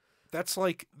 Cool. That's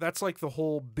like the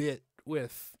whole bit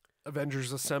with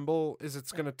Avengers Assemble is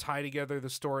it's going to tie together the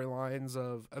storylines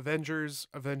of Avengers,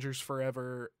 Avengers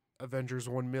Forever, Avengers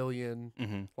 1 million,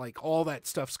 Mm-hmm. like all that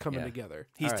stuff's coming Yeah. together.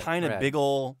 He's All right, tying a rad. big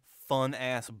ol' fun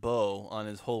ass bow on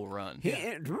his whole run.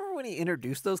 Remember when he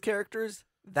introduced those characters?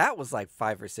 That was like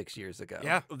 5 or 6 years ago.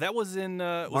 Yeah. That was in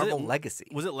Marvel Legacy.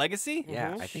 Was it Legacy?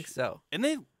 Yeah, Mhm. I think so. And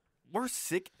they were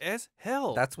sick as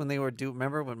hell. That's when they were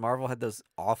Remember when Marvel had those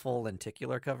awful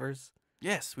lenticular covers?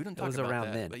 yes, we don't It talk was about around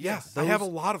that, then. But Yeah, yes, I have a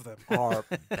those lot of them. Are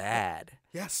bad.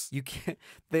 Yes. You can't.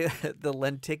 The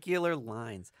lenticular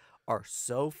lines are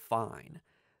so fine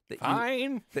that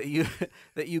fine.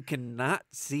 that you cannot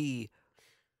see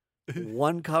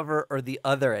one cover or the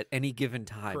other at any given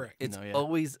time. Correct. It's No, yeah.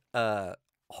 always a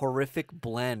horrific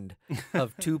blend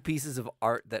of two pieces of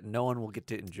art that no one will get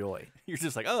to enjoy. You're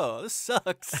just like, oh, this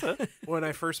sucks. When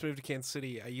I first moved to Kansas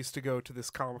City, I used to go to this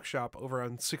comic shop over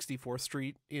on 64th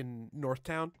Street in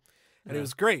Northtown, and it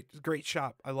was great. It was a great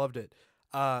shop. I loved it.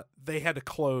 They had to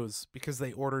close because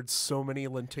they ordered so many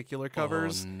lenticular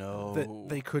covers Oh, no. that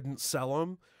they couldn't sell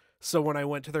them. So when I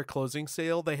went to their closing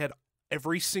sale, they had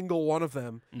every single one of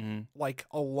them, Mhm. like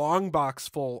a long box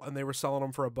full, and they were selling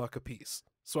them for $1 a piece.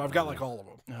 So I've got like all of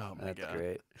them. Oh my That's god.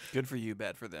 great. Good for you,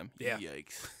 bad for them. Yeah.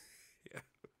 Yikes. Yeah.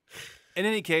 In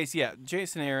any case, yeah,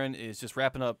 Jason Aaron is just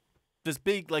wrapping up this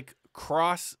big like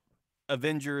cross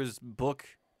Avengers book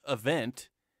event.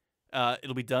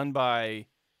 It'll be done by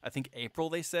I think April,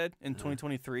 they said, in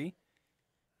 2023.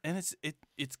 And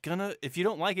it's gonna, if you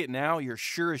don't like it now, you're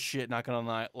sure as shit not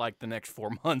gonna like the next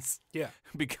 4 months. Yeah.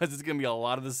 Because it's gonna be a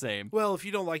lot of the same. Well, if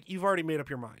you don't like, you've already made up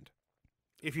your mind.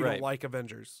 If you Right. don't like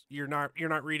Avengers, you're not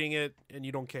reading it and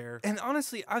you don't care. And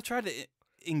honestly, I've tried to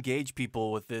engage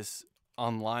people with this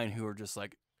online who are just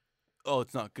like, oh,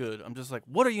 it's not good. I'm just like,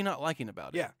 what are you not liking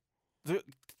about it? Yeah.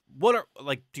 What are,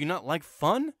 like, do you not like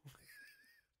fun?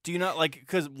 Do you not like,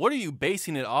 because what are you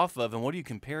basing it off of and what are you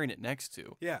comparing it next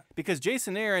to? Yeah. Because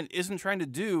Jason Aaron isn't trying to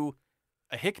do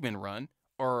a Hickman run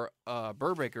or a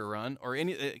Burbaker run or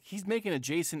any, he's making a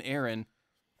Jason Aaron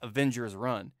Avengers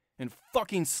run and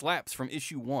fucking slaps from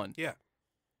issue 1. Yeah.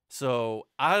 So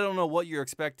I don't know what you're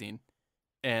expecting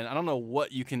and I don't know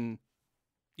what you can,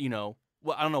 you know,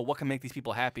 well, I don't know what can make these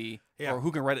people happy Yeah. or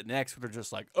who can write it next. Where they're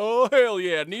just like, oh, hell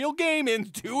yeah, Neil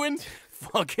Gaiman's doing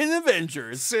fucking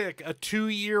Avengers. Sick. A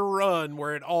 2-year run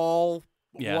where it all,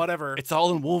 Yeah. whatever. It's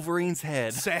all in Wolverine's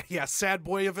head. Sad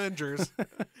boy Avengers.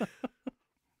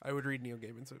 I would read Neil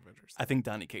Gaiman's Avengers. I think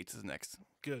Donny Cates is next.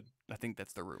 Good. I think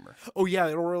that's the rumor. Oh, yeah,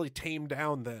 it'll really tame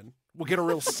down then. We'll get a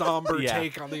real somber Yeah.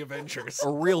 take on the Avengers. A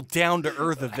real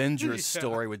down-to-earth Avengers Yeah.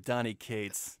 story with Donny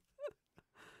Cates.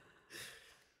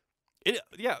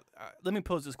 Let me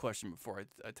pose this question before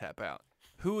I tap out.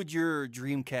 Who would your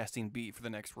dream casting be for the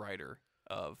next writer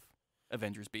of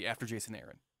Avengers be after Jason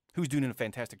Aaron? Who's doing a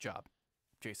fantastic job?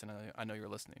 Jason, I know you're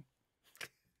listening.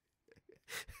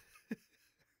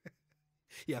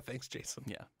 Yeah, thanks, Jason.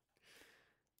 Yeah.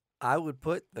 I would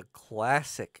put the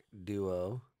classic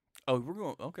duo Oh, we're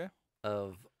going, okay.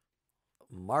 of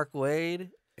Mark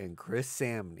Waid and Chris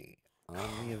Samney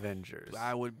on the Avengers.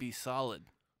 That would be solid.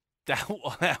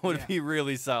 That would Yeah. be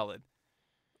really solid.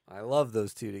 I love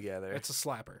those two together. It's a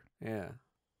slapper. Yeah.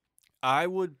 I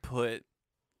would put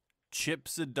Chip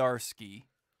Zdarsky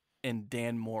and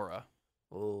Dan Mora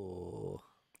Oh.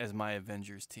 as my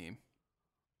Avengers team.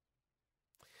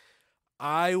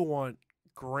 I want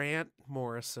Grant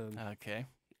Morrison Okay.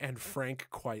 and Frank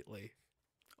Quitely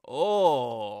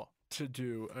Oh. to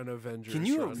do an Avengers Can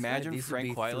you run. imagine These would Frank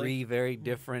be Quitely? 3 very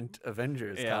different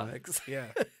Avengers Yeah. comics.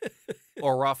 Yeah.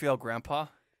 Or Raphael Grandpa?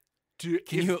 Dude,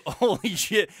 Can you? Holy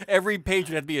shit! Every page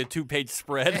would have to be a 2-page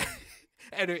spread.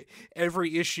 and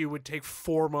every issue would take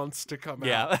 4 months to come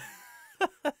out.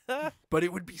 Yeah. But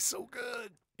it would be so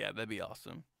good. Yeah, that'd be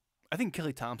awesome. I think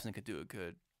Kelly Thompson could do a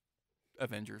good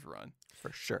Avengers run.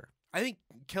 For sure. I think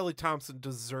Kelly Thompson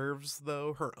deserves,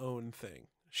 though, her own thing.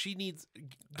 She needs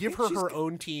give think her she's her g-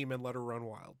 own team and let her run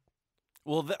wild.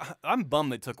 Well, I'm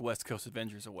bummed they took West Coast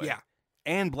Avengers away. Yeah.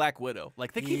 And Black Widow.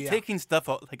 Like, they keep Yeah. taking stuff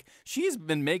out. Like, she's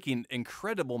been making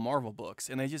incredible Marvel books,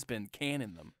 and they've just been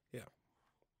canning them.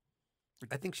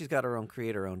 I think she's got her own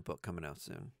own book coming out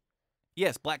soon.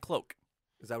 Yes, Black Cloak.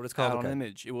 Is that what it's Out called? on Okay.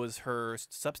 Image. It was her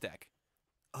Substack.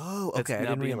 Oh, That's okay. I now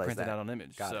didn't being realize printed that. out on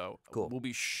Image. Got it. So Cool. we'll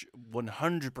be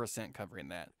 100% covering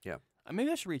that. Yeah.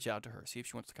 Maybe I should reach out to her, see if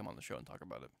she wants to come on the show and talk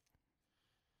about it.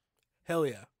 Hell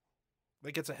yeah.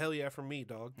 That gets a hell yeah from me,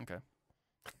 dog. Okay.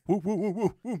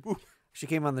 She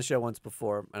came on the show once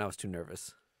before, and I was too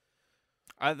nervous.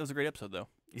 That was a great episode, though.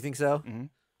 You think so? Mm-hmm.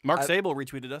 Mark Sable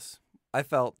retweeted us. I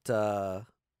felt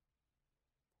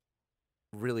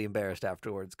really embarrassed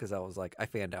afterwards because I was like, I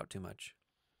fanned out too much.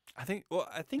 I think,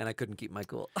 and I couldn't keep my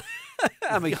cool.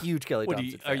 I'm a huge Kelly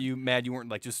Thompson fan. Are you mad you weren't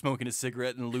like just smoking a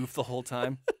cigarette and aloof the whole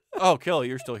time? Oh, Kelly,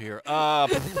 you're still here. I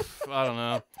don't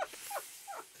know.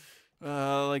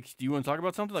 Like, do you want to talk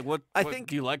about something? Like, what?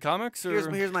 Do you like comics?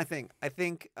 Or? Here's my thing. I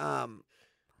think I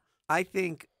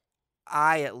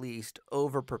at least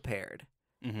over prepared.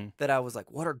 Mm-hmm. That I was like,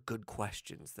 what are good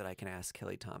questions that I can ask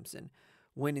Kelly Thompson?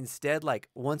 When instead, like,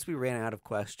 once we ran out of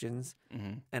questions,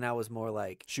 and I was more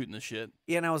like shooting the shit.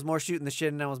 Yeah, and I was more shooting the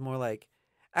shit, and I was more like,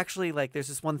 actually, like, there's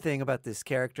this one thing about this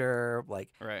character, like,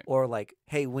 right. Or like,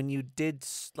 hey, when you did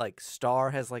like Star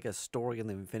has like a story in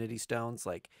the Infinity Stones,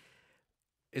 like,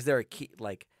 is there a key?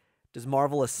 Like, does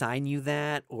Marvel assign you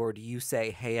that, or do you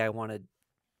say, hey, I want to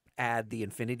add the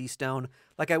Infinity Stone?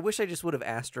 Like, I wish I just would have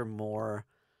asked her more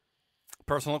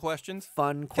personal questions.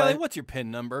 Kelly, what's your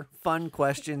PIN number? Fun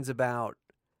questions about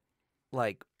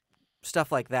like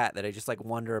stuff like that I just like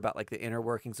wonder about, like the inner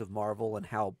workings of Marvel and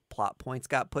how plot points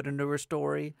got put into her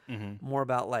story. More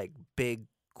about like big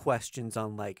questions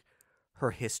on like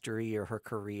her history or her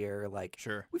career. Like,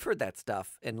 sure, we've heard that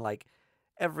stuff, and like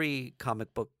every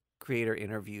comic book creator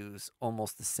interview's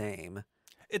almost the same.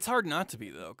 It's hard not to be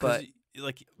though, but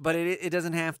it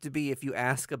doesn't have to be if you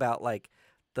ask about like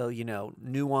the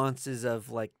nuances of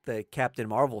like the Captain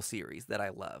Marvel series that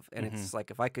I love, and it's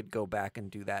like if I could go back and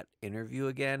do that interview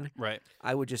again, right,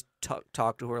 I would just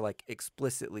talk to her like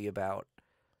explicitly about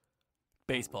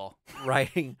baseball,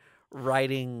 writing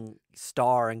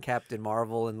Star and Captain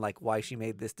Marvel, and like why she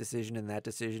made this decision and that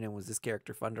decision, and was this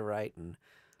character fun to write? And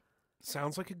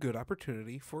sounds like a good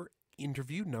opportunity for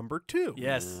interview number 2.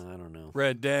 Yes, I don't know.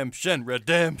 Redemption.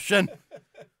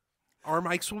 Our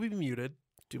mics will be muted.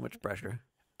 Too much pressure.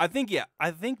 I think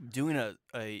doing a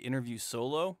interview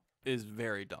solo is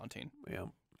very daunting. Yeah.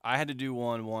 I had to do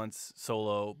one once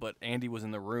solo, but Andy was in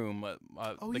the room.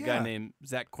 Guy named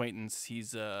Zach Quaintance,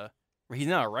 he's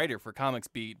not a writer for Comics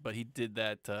Beat, but he did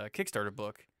that Kickstarter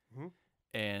book.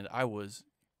 And I was...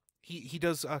 He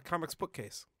does Comics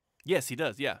Bookcase. Yes, he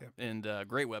does, yeah. And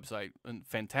great website, and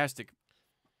fantastic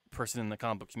person in the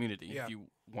comic book community. Yeah. If you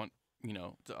want,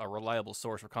 a reliable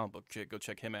source for comic book shit, go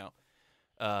check him out.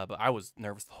 But I was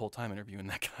nervous the whole time interviewing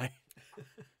that guy.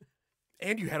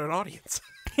 And you had an audience.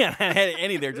 Yeah, I had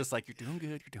Andy there just like, you're doing good,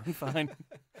 you're doing fine.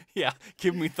 Yeah,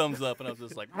 giving me thumbs up, and I was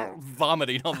just like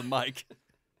vomiting on the mic.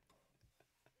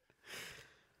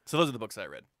 So those are the books I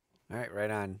read. All right,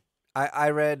 right on. I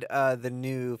read the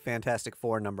new Fantastic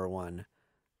Four #1,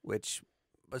 which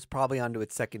was probably onto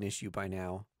its second issue by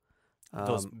now.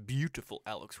 Those beautiful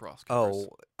Alex Ross covers. Oh,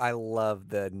 I love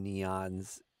the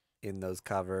neons in those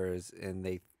covers, and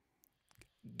they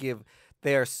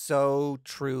are so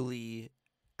truly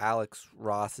Alex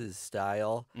Ross's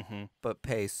style, but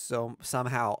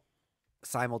somehow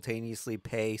simultaneously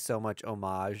pay so much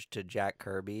homage to Jack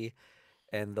Kirby,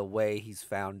 and the way he's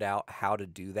found out how to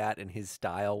do that in his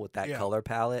style with that color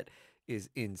palette is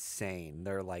insane.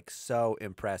 They're like so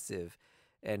impressive,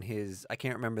 and I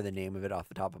can't remember the name of it off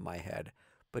the top of my head,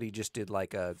 but he just did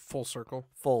like a full circle,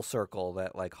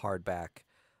 that like hardback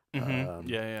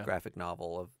graphic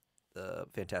novel of the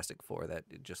Fantastic Four that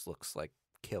it just looks like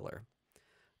killer.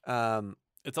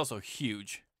 It's also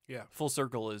huge. Yeah. Full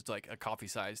Circle is like a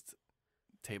coffee-sized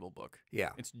table book. Yeah.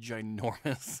 It's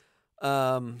ginormous.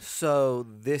 So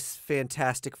this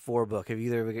Fantastic Four book, have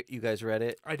either of you guys read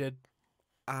it? I did.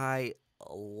 I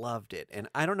loved it. And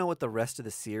I don't know what the rest of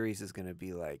the series is going to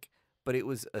be like, but it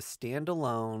was a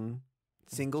standalone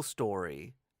single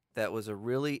story that was a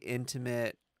really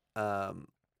intimate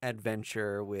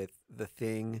adventure with the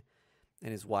Thing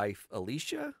and his wife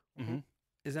Alicia.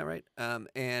 Is that right?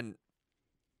 And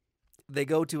they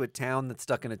go to a town that's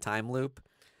stuck in a time loop,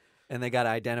 and they got to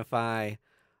identify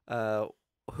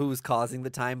who's causing the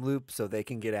time loop so they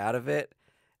can get out of it.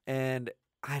 And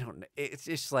I don't know. It's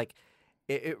just like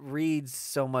it reads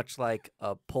so much like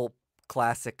a pulp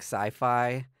classic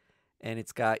sci-fi, and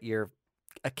it's got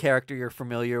a character you're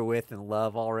familiar with and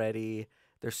love already.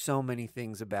 There's so many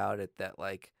things about it that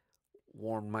like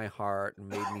warmed my heart and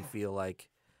made me feel like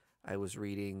I was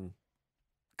reading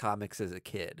comics as a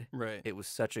kid. Right. It was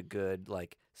such a good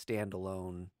like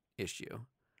standalone issue.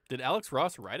 Did Alex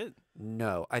Ross write it?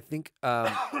 No, I think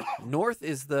North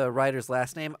is the writer's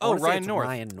last name. Oh, Ryan North.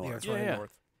 Ryan North. Yeah, it's Ryan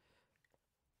North.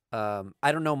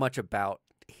 I don't know much about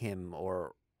him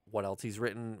or what else he's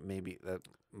written. Maybe that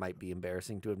might be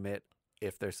embarrassing to admit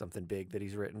if there's something big that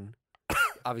he's written.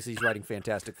 obviously he's writing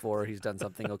Fantastic Four. He's done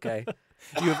something okay.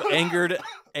 You have angered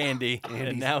Andy,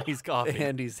 and now he's coughing.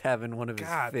 Andy's having one of his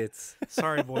fits.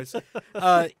 Sorry, boys.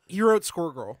 He wrote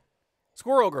Squirrel Girl.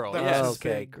 Squirrel Girl. That Yes.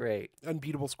 Okay, great.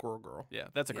 Unbeatable Squirrel Girl. Yeah,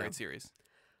 that's a great series.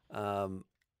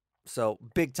 So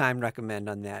big time recommend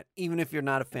on that. Even if you're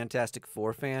not a Fantastic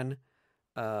Four fan,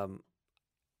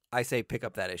 I say pick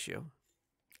up that issue.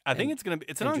 I think it's gonna be.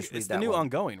 It's the new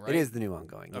ongoing, right? It is the new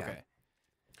ongoing. Yeah. Okay.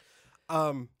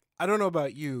 I don't know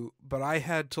about you, but I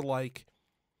had to like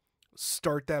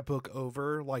start that book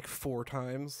over like 4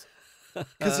 times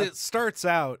because it starts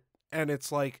out and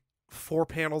it's like 4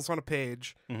 panels on a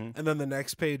page, and then the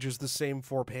next page is the same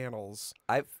 4 panels.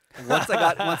 Once I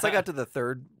got to the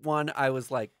third one, I was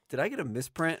like, did I get a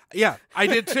misprint? Yeah, I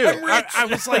did too. I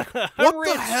was like, what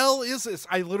the hell is this?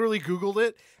 I literally Googled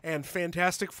it, and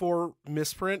Fantastic Four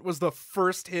misprint was the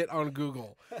first hit on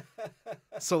Google.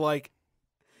 So like,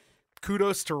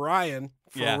 kudos to Ryan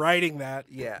for writing that.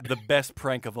 Yeah, the best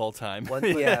prank of all time. Once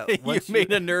you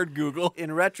made a nerd Google.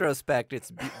 In retrospect,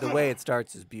 it's the way it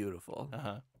starts is beautiful.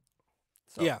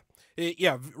 So.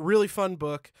 Yeah, really fun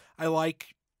book. I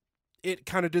like. It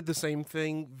kind of did the same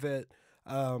thing that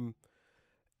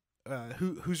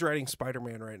who's writing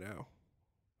Spider-Man right now.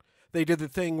 They did the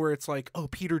thing where it's like, oh,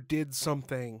 Peter did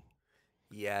something.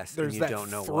 Yes, there's and you that don't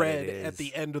know thread what it is. at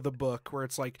the end of the book where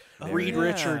it's like Reed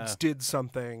Richards did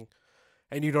something,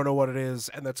 and you don't know what it is,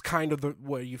 and that's kind of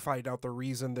what you find out the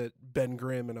reason that Ben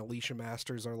Grimm and Alicia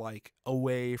Masters are like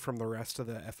away from the rest of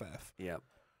the FF. Yep.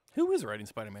 Who is writing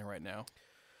Spider-Man right now?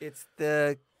 It's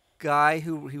the guy he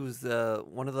was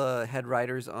one of the head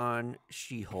writers on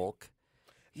She-Hulk.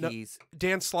 He's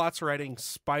Dan Slott's writing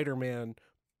Spider-Man,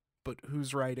 but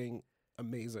who's writing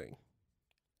Amazing?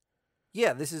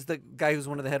 Yeah, this is the guy who's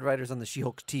one of the head writers on the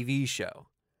She-Hulk TV show.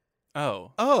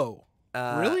 Oh,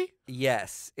 really?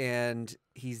 Yes, and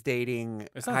he's dating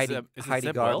Heidi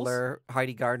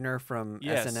Gardner from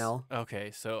SNL.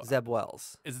 Okay, so Zeb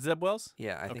Wells. Is it Zeb Wells?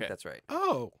 Yeah, I think that's right.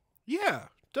 Oh, yeah,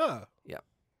 duh. Yeah.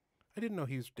 I didn't know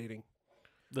he was dating.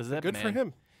 The Zeb Good man. for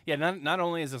him. Yeah, not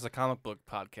only is this a comic book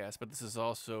podcast, but this is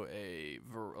also a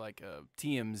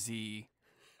TMZ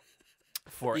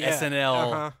for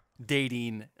SNL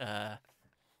dating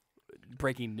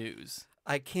breaking news.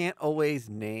 I can't always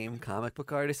name comic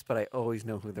book artists, but I always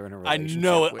know who they're in a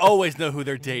relationship with. Always know who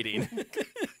they're dating.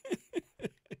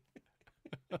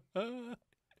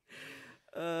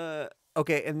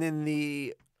 Okay, and then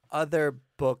the other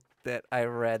book that I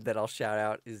read that I'll shout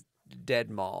out is Dead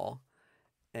Mall.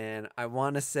 And I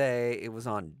want to say it was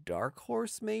on Dark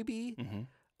Horse, maybe?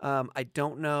 I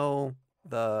don't know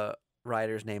the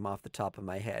writer's name off the top of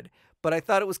my head. But I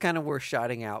thought it was kind of worth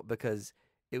shouting out because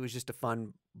it was just a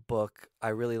fun book. I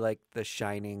really liked The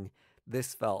Shining.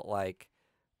 This felt like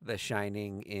The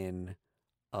Shining in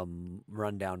a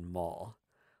rundown mall.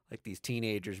 Like these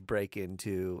teenagers break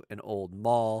into an old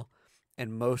mall,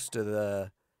 and most of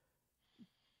the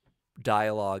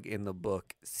dialogue in the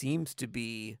book seems to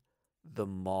be the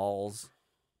mall's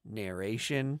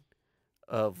narration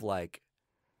of like,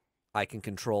 I can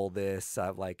control this.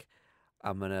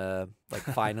 I'm gonna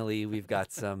finally we've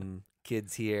got some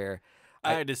kids here.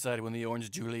 I decided when the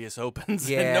Orange Julius opens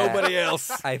and nobody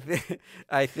else. I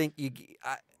think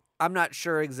I'm not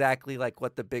sure exactly like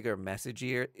what the bigger message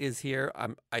here is here.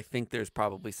 I think there's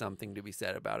probably something to be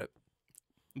said about it.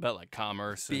 About like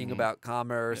commerce. Being about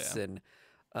commerce and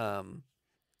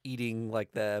eating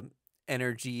like the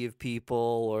energy of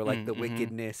people or like the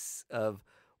wickedness of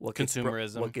what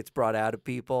consumerism, what gets brought out of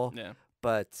people. Yeah.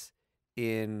 But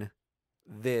in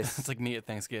this, it's like me at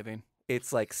Thanksgiving.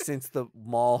 It's like since the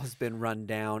mall has been run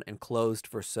down and closed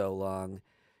for so long,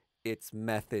 its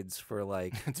methods for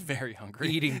like it's very hungry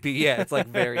eating. Yeah, it's like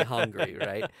very hungry,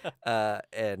 right?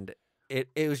 And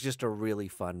it was just a really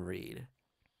fun read.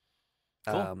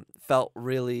 Cool. Felt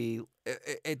really.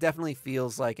 It definitely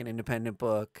feels like an independent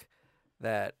book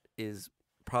that is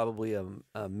probably a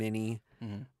mini,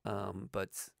 but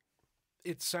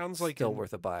it sounds like still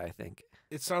worth a buy. I think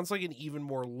it sounds like an even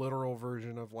more literal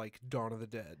version of like Dawn of the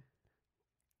Dead,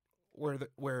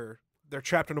 where they're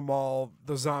trapped in a mall.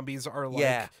 The zombies are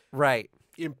like right,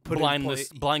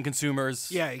 blind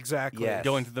consumers. Yeah, exactly. Yes.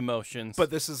 Going through the motions.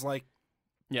 But this is like.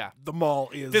 Yeah, the mall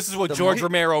is. This is what George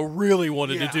Romero really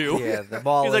wanted to do. Yeah, the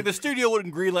mall. He's like, the studio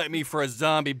wouldn't greenlight me for a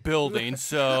zombie building,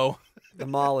 so the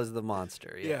mall is the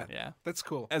monster. Yeah, that's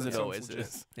cool. As it always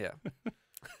is. Yeah,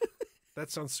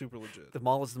 that sounds super legit. The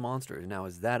mall is the monster. Now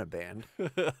is that a band?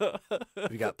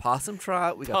 We got Possum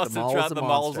Trot. We got Possum the mall Trot. is The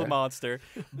mall is a monster.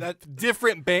 That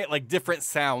different band, like different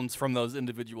sounds from those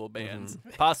individual bands.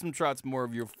 Possum Trot's more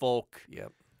of your folk,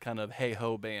 yep, kind of hey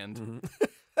ho band.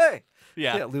 Hey.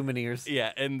 Yeah. Lumineers.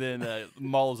 Yeah, and then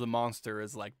Maul is a Monster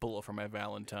is like Bullet for My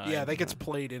Valentine. Yeah, that gets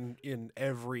played in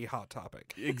every Hot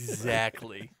Topic.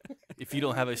 Exactly. If you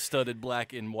don't have a studded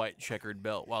black and white checkered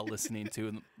belt while listening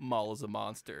to Maul is a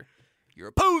Monster, you're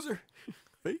a poser.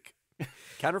 Fake.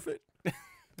 Counterfeit.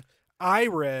 I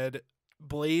read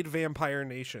Blade Vampire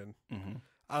Nation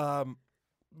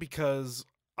because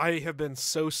I have been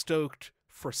so stoked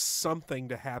for something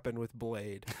to happen with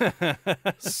Blade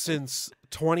since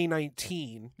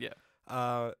 2019.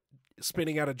 Yeah.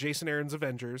 Spinning out of Jason Aaron's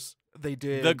Avengers. They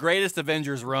did the greatest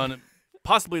Avengers run,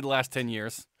 possibly the last 10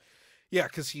 years. Yeah,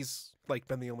 because he's like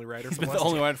been the only writer. He's been the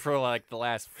only one for like the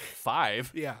last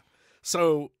 5. Yeah.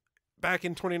 So back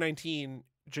in 2019,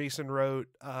 Jason wrote,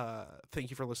 thank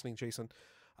you for listening, Jason.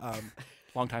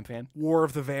 Longtime fan. War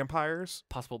of the Vampires.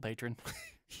 Possible patron.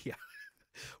 Yeah.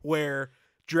 Where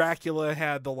Dracula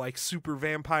had the like super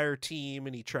vampire team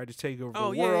and he tried to take over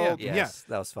the world. Yeah. Yes,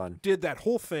 that was fun. Did that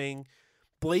whole thing.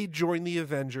 Blade joined the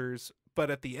Avengers,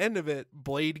 but at the end of it,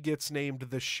 Blade gets named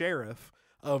the sheriff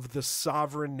of the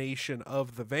sovereign nation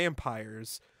of the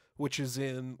vampires, which is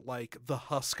in like the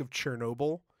husk of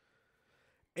Chernobyl.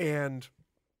 And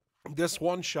this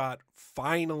one shot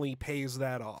finally pays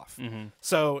that off.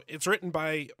 So it's written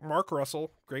by Mark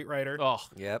Russell, great writer. Oh,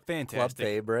 yep, fantastic. Club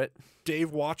favorite.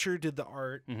 Dave Watcher did the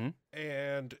art,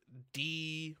 and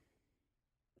D.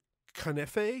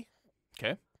 Canife.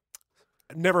 Okay,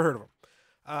 never heard of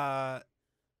him.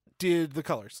 Did the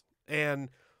colors, and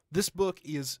this book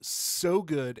is so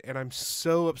good, and I'm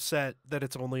so upset that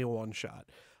it's only a one shot.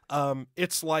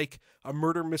 It's like a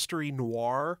murder mystery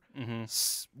noir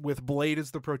with Blade as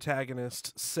the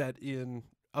protagonist set in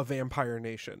a vampire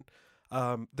nation.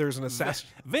 There's an assassin.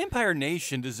 Vampire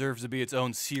Nation deserves to be its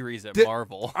own series at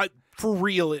Marvel. For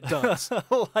real, it does.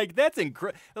 Like that's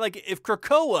incredible. Like if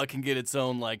Krakoa can get its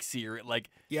own like series, like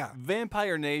yeah,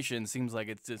 Vampire Nation seems like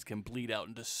it's just complete out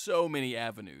into so many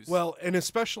avenues. Well, and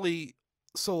especially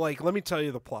so, like, let me tell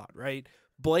you the plot. Right,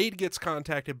 Blade gets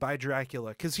contacted by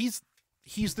Dracula because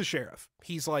he's the sheriff.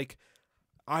 He's like,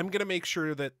 I'm gonna make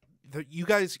sure that you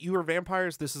are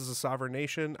vampires. This is a sovereign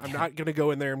nation. I'm not gonna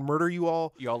go in there and murder you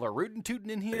all. Y'all are rootin' tootin'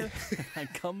 in here.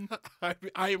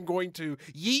 I am going to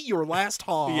yeet your last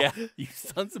haw. Yeah, you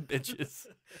sons of bitches.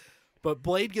 But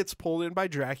Blade gets pulled in by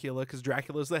Dracula because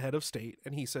Dracula's the head of state,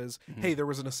 and he says, "Hey, there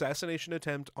was an assassination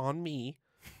attempt on me.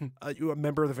 A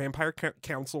member of the Vampire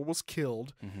Council was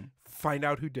killed. Find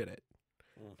out who did it."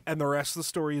 And the rest of the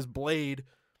story is Blade,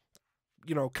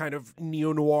 kind of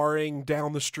neo-noiring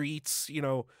down the streets,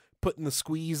 putting the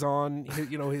squeeze on,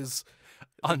 his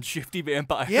on shifty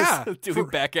vampires. Yeah, doing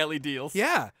back alley deals.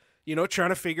 Yeah, trying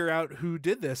to figure out who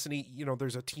did this, and he,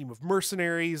 there's a team of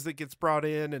mercenaries that gets brought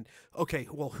in, and okay,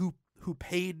 well, who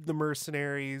paid the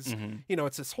mercenaries?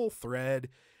 It's this whole thread,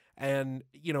 and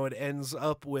it ends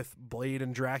up with Blade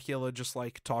and Dracula just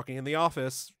like talking in the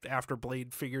office after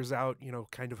Blade figures out,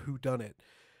 kind of who done it.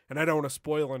 And I don't want to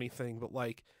spoil anything, but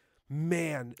like,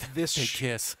 man, this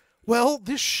kiss. Well,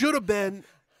 this should have been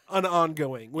an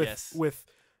ongoing with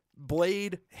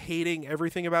Blade hating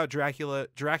everything about Dracula,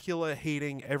 Dracula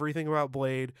hating everything about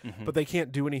Blade, but they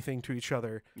can't do anything to each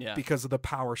other because of the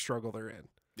power struggle they're in.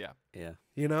 Yeah. Yeah.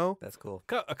 That's cool.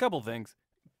 A couple things.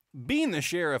 Being the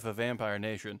sheriff of Vampire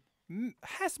Nation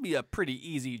has to be a pretty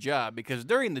easy job because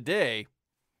during the day,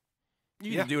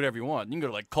 you can do whatever you want. You can go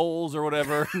to like Kohl's or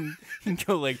whatever. And you can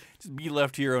go like just be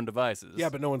left to your own devices. Yeah,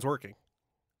 but no one's working.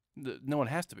 No one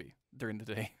has to be during the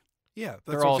day. Yeah, that's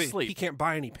they're all asleep. He can't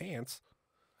buy any pants.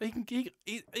 He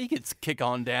can kick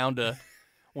on down to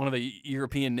one of the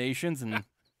European nations and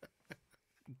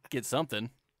get something.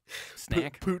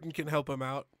 Snack. Putin can help him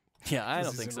out. Yeah, I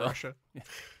don't think so. Russia.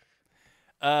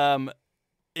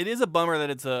 It is a bummer that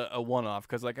it's a one-off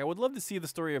because like I would love to see the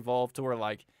story evolve to where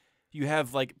like you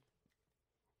have like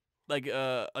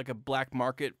a black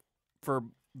market for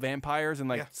vampires and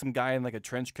like some guy in like a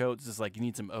trench coat is just like you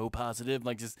need some O positive,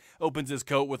 like just opens his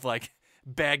coat with like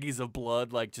baggies of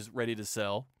blood like just ready to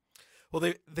sell.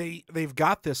 Well, they've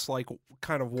got this like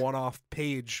kind of one-off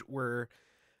page where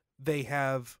they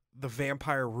have the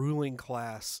vampire ruling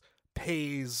class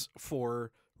pays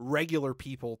for regular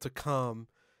people to come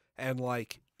and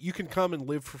like you can come and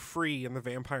live for free in the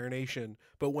Vampire Nation,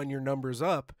 but when your number's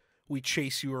up, we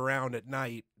chase you around at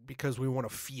night because we want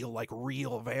to feel like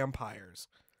real vampires.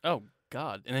 Oh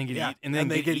God! And then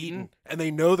they get eaten, and they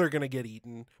know they're going to get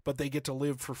eaten, but they get to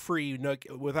live for free,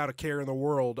 without a care in the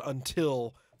world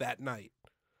until that night.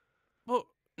 Well,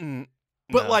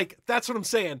 but like that's what I'm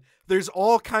saying. There's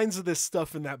all kinds of this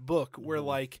stuff in that book where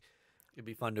like it'd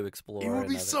be fun to explore. It would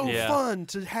be so fun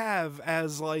to have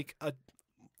as like a,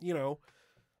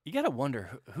 You gotta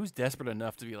wonder who's desperate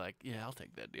enough to be like, yeah, I'll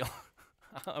take that deal.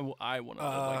 I want to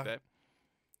live like that.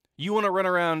 You want to run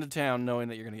around town knowing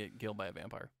that you're gonna get killed by a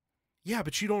vampire. Yeah,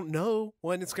 but you don't know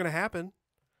when it's gonna happen.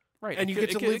 Right. And you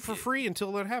get to live for free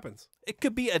until that happens. It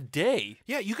could be a day.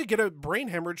 Yeah, you could get a brain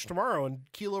hemorrhage tomorrow and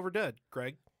keel over dead,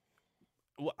 Greg.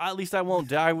 Well, at least I won't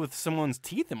die with someone's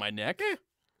teeth in my neck. Yeah.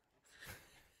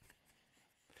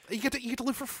 You get to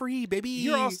live for free,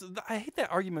 baby. I hate that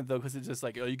argument though, because it's just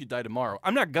like, oh, you could die tomorrow.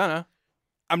 I'm not going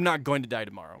to die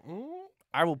tomorrow.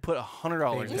 I will put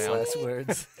 $100 down. Last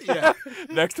words. Yeah.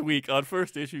 Next week on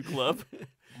First Issue Club.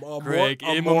 Greg,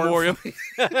 in memoriam.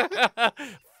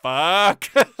 Fuck.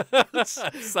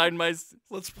 Sign my.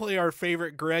 Let's play our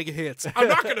favorite Greg hits. I'm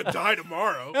not gonna die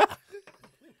tomorrow.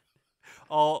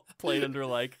 All played under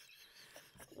like.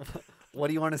 What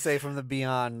do you want to say from the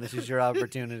beyond? This is your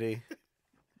opportunity.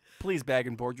 Please bag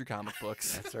and board your comic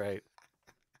books. That's right.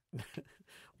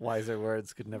 Wiser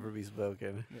words could never be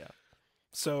spoken. Yeah.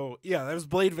 So, yeah, that was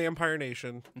Blade Vampire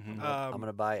Nation. Mm-hmm. I'm going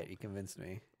to buy it. You convinced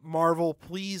me. Marvel,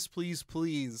 please, please,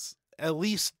 please, at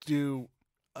least do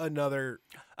another.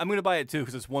 I'm going to buy it, too,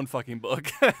 because it's one fucking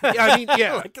book. Yeah, I mean,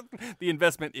 yeah. Like, the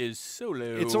investment is so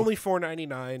low. It's only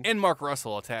 $4.99. And Mark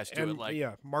Russell attached to it. Like,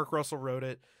 yeah, Mark Russell wrote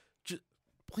it.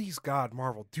 Please, God,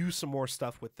 Marvel, do some more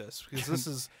stuff with this, because this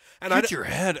is... And get your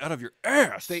head out of your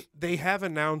ass! They have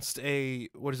announced a,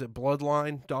 what is it,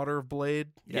 Bloodline, Daughter of Blade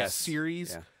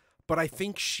series, but I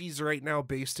think she's right now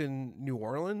based in New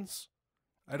Orleans.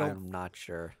 I'm not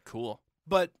sure. Cool.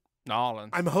 But Nolan.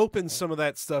 I'm hoping some of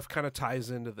that stuff kind of ties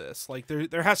into this. Like,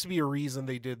 there has to be a reason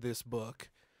they did this book.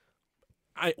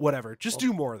 Whatever. Just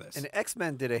do more of this. And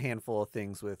X-Men did a handful of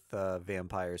things with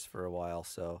vampires for a while,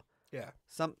 so... Yeah.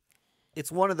 It's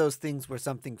one of those things where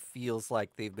something feels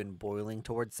like they've been boiling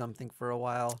towards something for a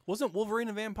while. Wasn't Wolverine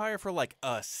a vampire for like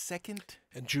a second?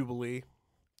 And Jubilee.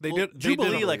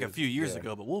 Jubilee like a few years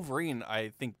ago, but Wolverine, I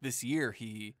think this year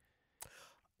he...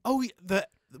 Oh,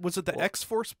 was it the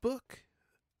X-Force book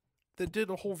that did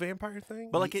a whole vampire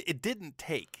thing? But like it didn't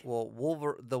take.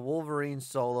 Well, the Wolverine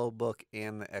solo book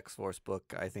and the X-Force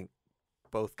book, I think,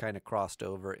 both kind of crossed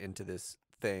over into this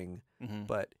thing. Mm-hmm.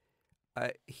 But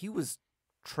he was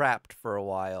trapped for a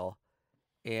while,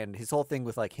 and his whole thing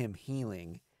with like him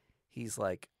healing, he's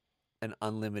like an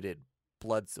unlimited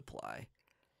blood supply.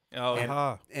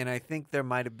 Oh, and I think there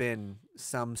might have been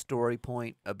some story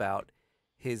point about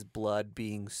his blood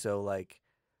being so like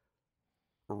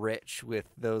rich with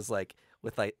those like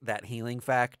that healing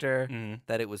factor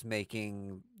that it was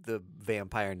making the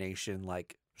Vampire Nation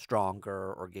like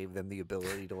stronger, or gave them the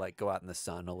ability to like go out in the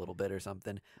sun a little bit or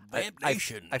something. I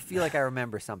feel like I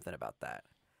remember something about that.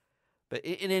 But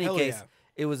in any case,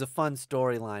 it was a fun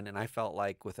storyline, and I felt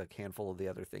like with a handful of the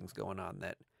other things going on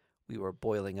that we were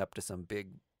boiling up to some big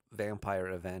vampire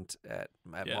event at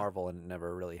Marvel, and it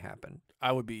never really happened.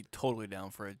 I would be totally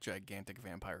down for a gigantic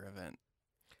vampire event.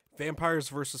 Vampires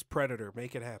versus Predator.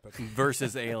 Make it happen.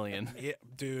 Versus Alien. Yeah,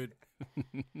 dude.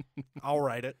 I'll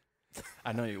write it.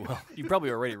 I know you will. You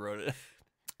probably already wrote it.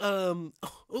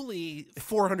 Only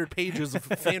 400 pages of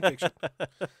fan fiction.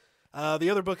 The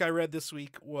other book I read this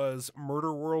week was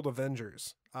Murder World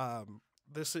Avengers.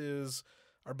 This is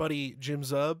our buddy Jim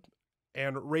Zub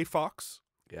and Ray Fox.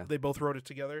 Yeah. They both wrote it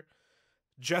together.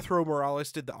 Jethro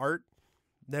Morales did the art.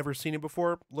 Never seen it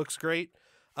before. Looks great.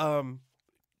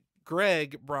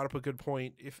 Greg brought up a good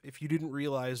point. If you didn't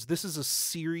realize, this is a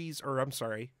series, or I'm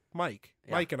sorry, Mike.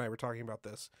 Yeah. Mike and I were talking about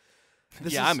this.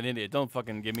 I'm an idiot. Don't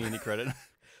fucking give me any credit.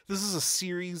 This is a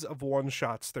series of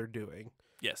one-shots they're doing.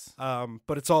 Yes.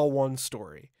 But it's all one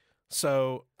story.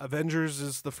 So Avengers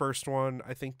is the first one.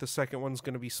 I think the second one's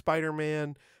going to be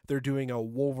Spider-Man. They're doing a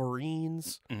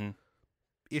Wolverines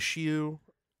issue.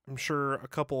 I'm sure a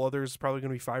couple others, probably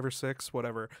going to be 5 or 6,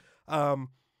 whatever.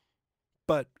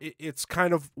 But it's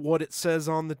kind of what it says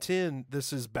on the tin.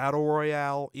 This is Battle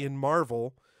Royale in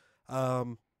Marvel.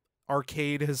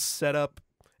 Arcade has set up,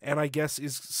 and I guess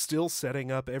is still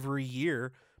setting up every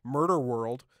year, Murder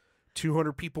World.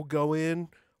 200 people go in,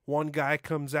 one guy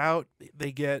comes out,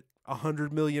 they get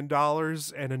 $100 million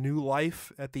and a new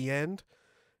life at the end,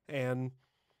 and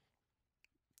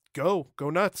go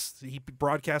nuts. He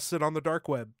broadcasts it on the dark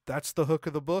web. That's the hook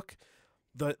of the book.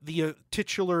 The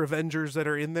titular Avengers that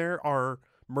are in there are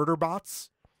murder bots,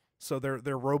 so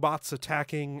they're robots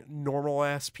attacking normal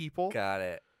ass people. Got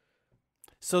it.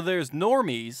 So there's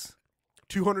normies,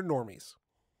 200 normies.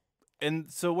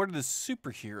 And so where do the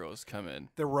superheroes come in?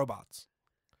 They're robots.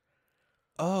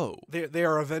 Oh. They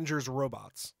are Avengers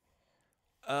robots.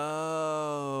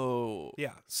 Oh.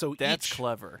 Yeah. So that's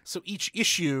clever. So each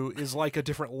issue is like a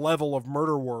different level of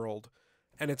Murder World,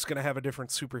 and it's going to have a different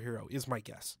superhero, is my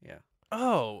guess. Yeah.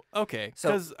 Oh, okay. So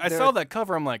Because I saw that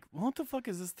cover, I'm like, what the fuck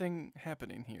is this thing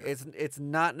happening here? It's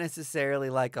not necessarily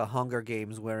like a Hunger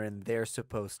Games wherein they're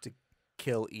supposed to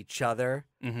kill each other.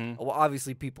 Mm-hmm. Well,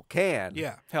 obviously people can.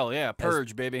 Yeah. Hell yeah,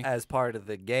 Purge, baby. As part of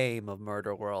the game of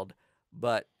Murder World,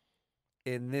 but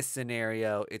in this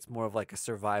scenario, it's more of like a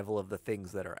survival of the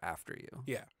things that are after you.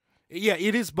 Yeah. Yeah,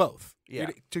 it is both. Yeah.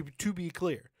 To be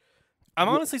clear. I'm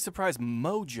honestly surprised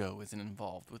Mojo isn't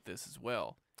involved with this as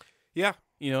well. Yeah.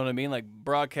 You know what I mean? Like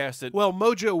broadcast it. Well,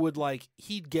 Mojo would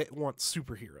he'd want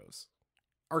superheroes.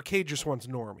 Arcade just wants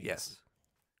normies. Yes.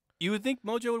 You would think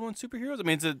Mojo would want superheroes. I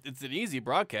mean, it's an easy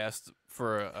broadcast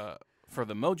for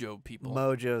the Mojo people.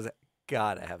 Mojo's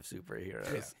gotta have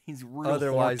superheroes. Yeah. He's real.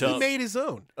 Otherwise, He made his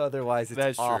own. Otherwise, it's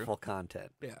That's true. awful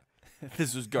content. Yeah.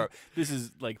 This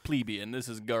is like plebeian. This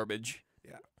is garbage.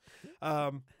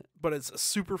 Yeah. But it's a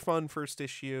super fun first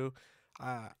issue.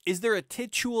 Is there a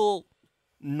titular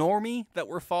normie that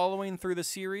we're following through the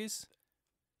series?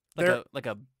 Like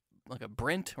a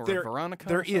Brent or a Veronica?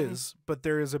 There is, but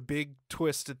there is a big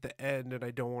twist at the end, and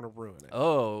I don't want to ruin it.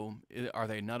 Oh, are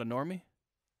they not a normie?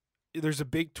 There's a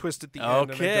big twist at the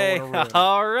end, Okay, and I don't want to ruin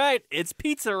all right. It's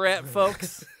Pizza Rat,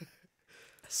 folks.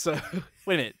 So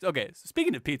wait a minute. Okay, so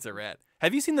speaking of Pizza Rat,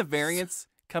 have you seen the variants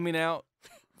coming out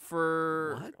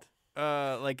for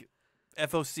like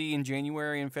FOC in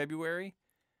January and February?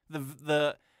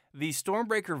 The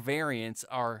Stormbreaker variants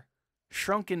are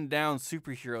shrunken down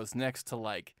superheroes next to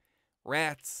like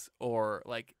rats or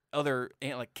like other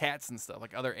like cats and stuff,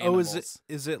 like other animals. Oh,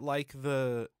 is it like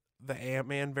the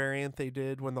Ant-Man variant they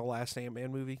did when the last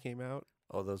Ant-Man movie came out?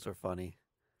 Oh, those are funny.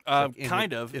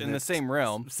 Kind of in the same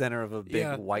realm. Center of a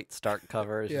big white stark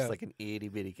cover is Yeah. just like an itty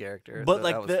bitty character. But That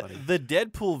like was funny. the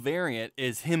Deadpool variant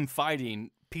is him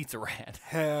fighting Pizza Rat.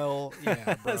 Hell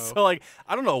yeah, bro. So like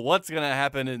I don't know what's gonna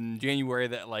happen in January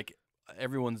that like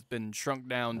everyone's been shrunk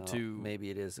down to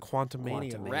maybe it is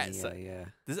Quantumania. Rat Quantumania, size. yeah.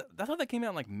 I thought that came out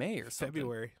in like May or something.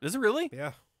 February. Is it really?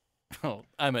 Yeah. Oh,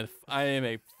 I am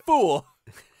a fool.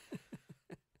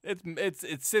 It's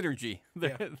synergy.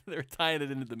 They're tying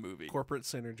it into the movie. Corporate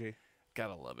synergy.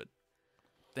 Gotta love it.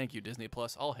 Thank you, Disney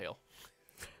Plus. All hail.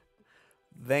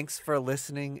 Thanks for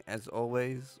listening. As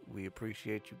always, we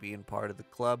appreciate you being part of the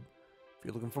club. If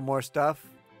you're looking for more stuff,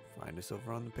 find us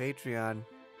over on the Patreon.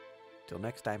 Till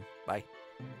next time, bye.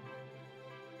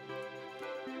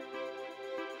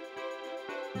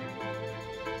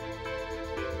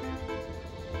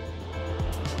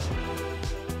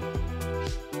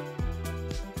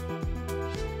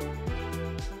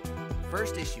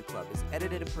 First Issue Club is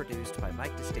edited and produced by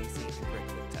Mike DeStacy and Greg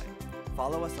Lichtite.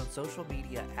 Follow us on social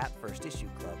media at First Issue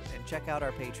Club and check out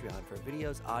our Patreon for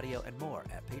videos, audio, and more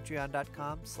at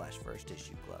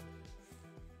patreon.com/firstissueclub.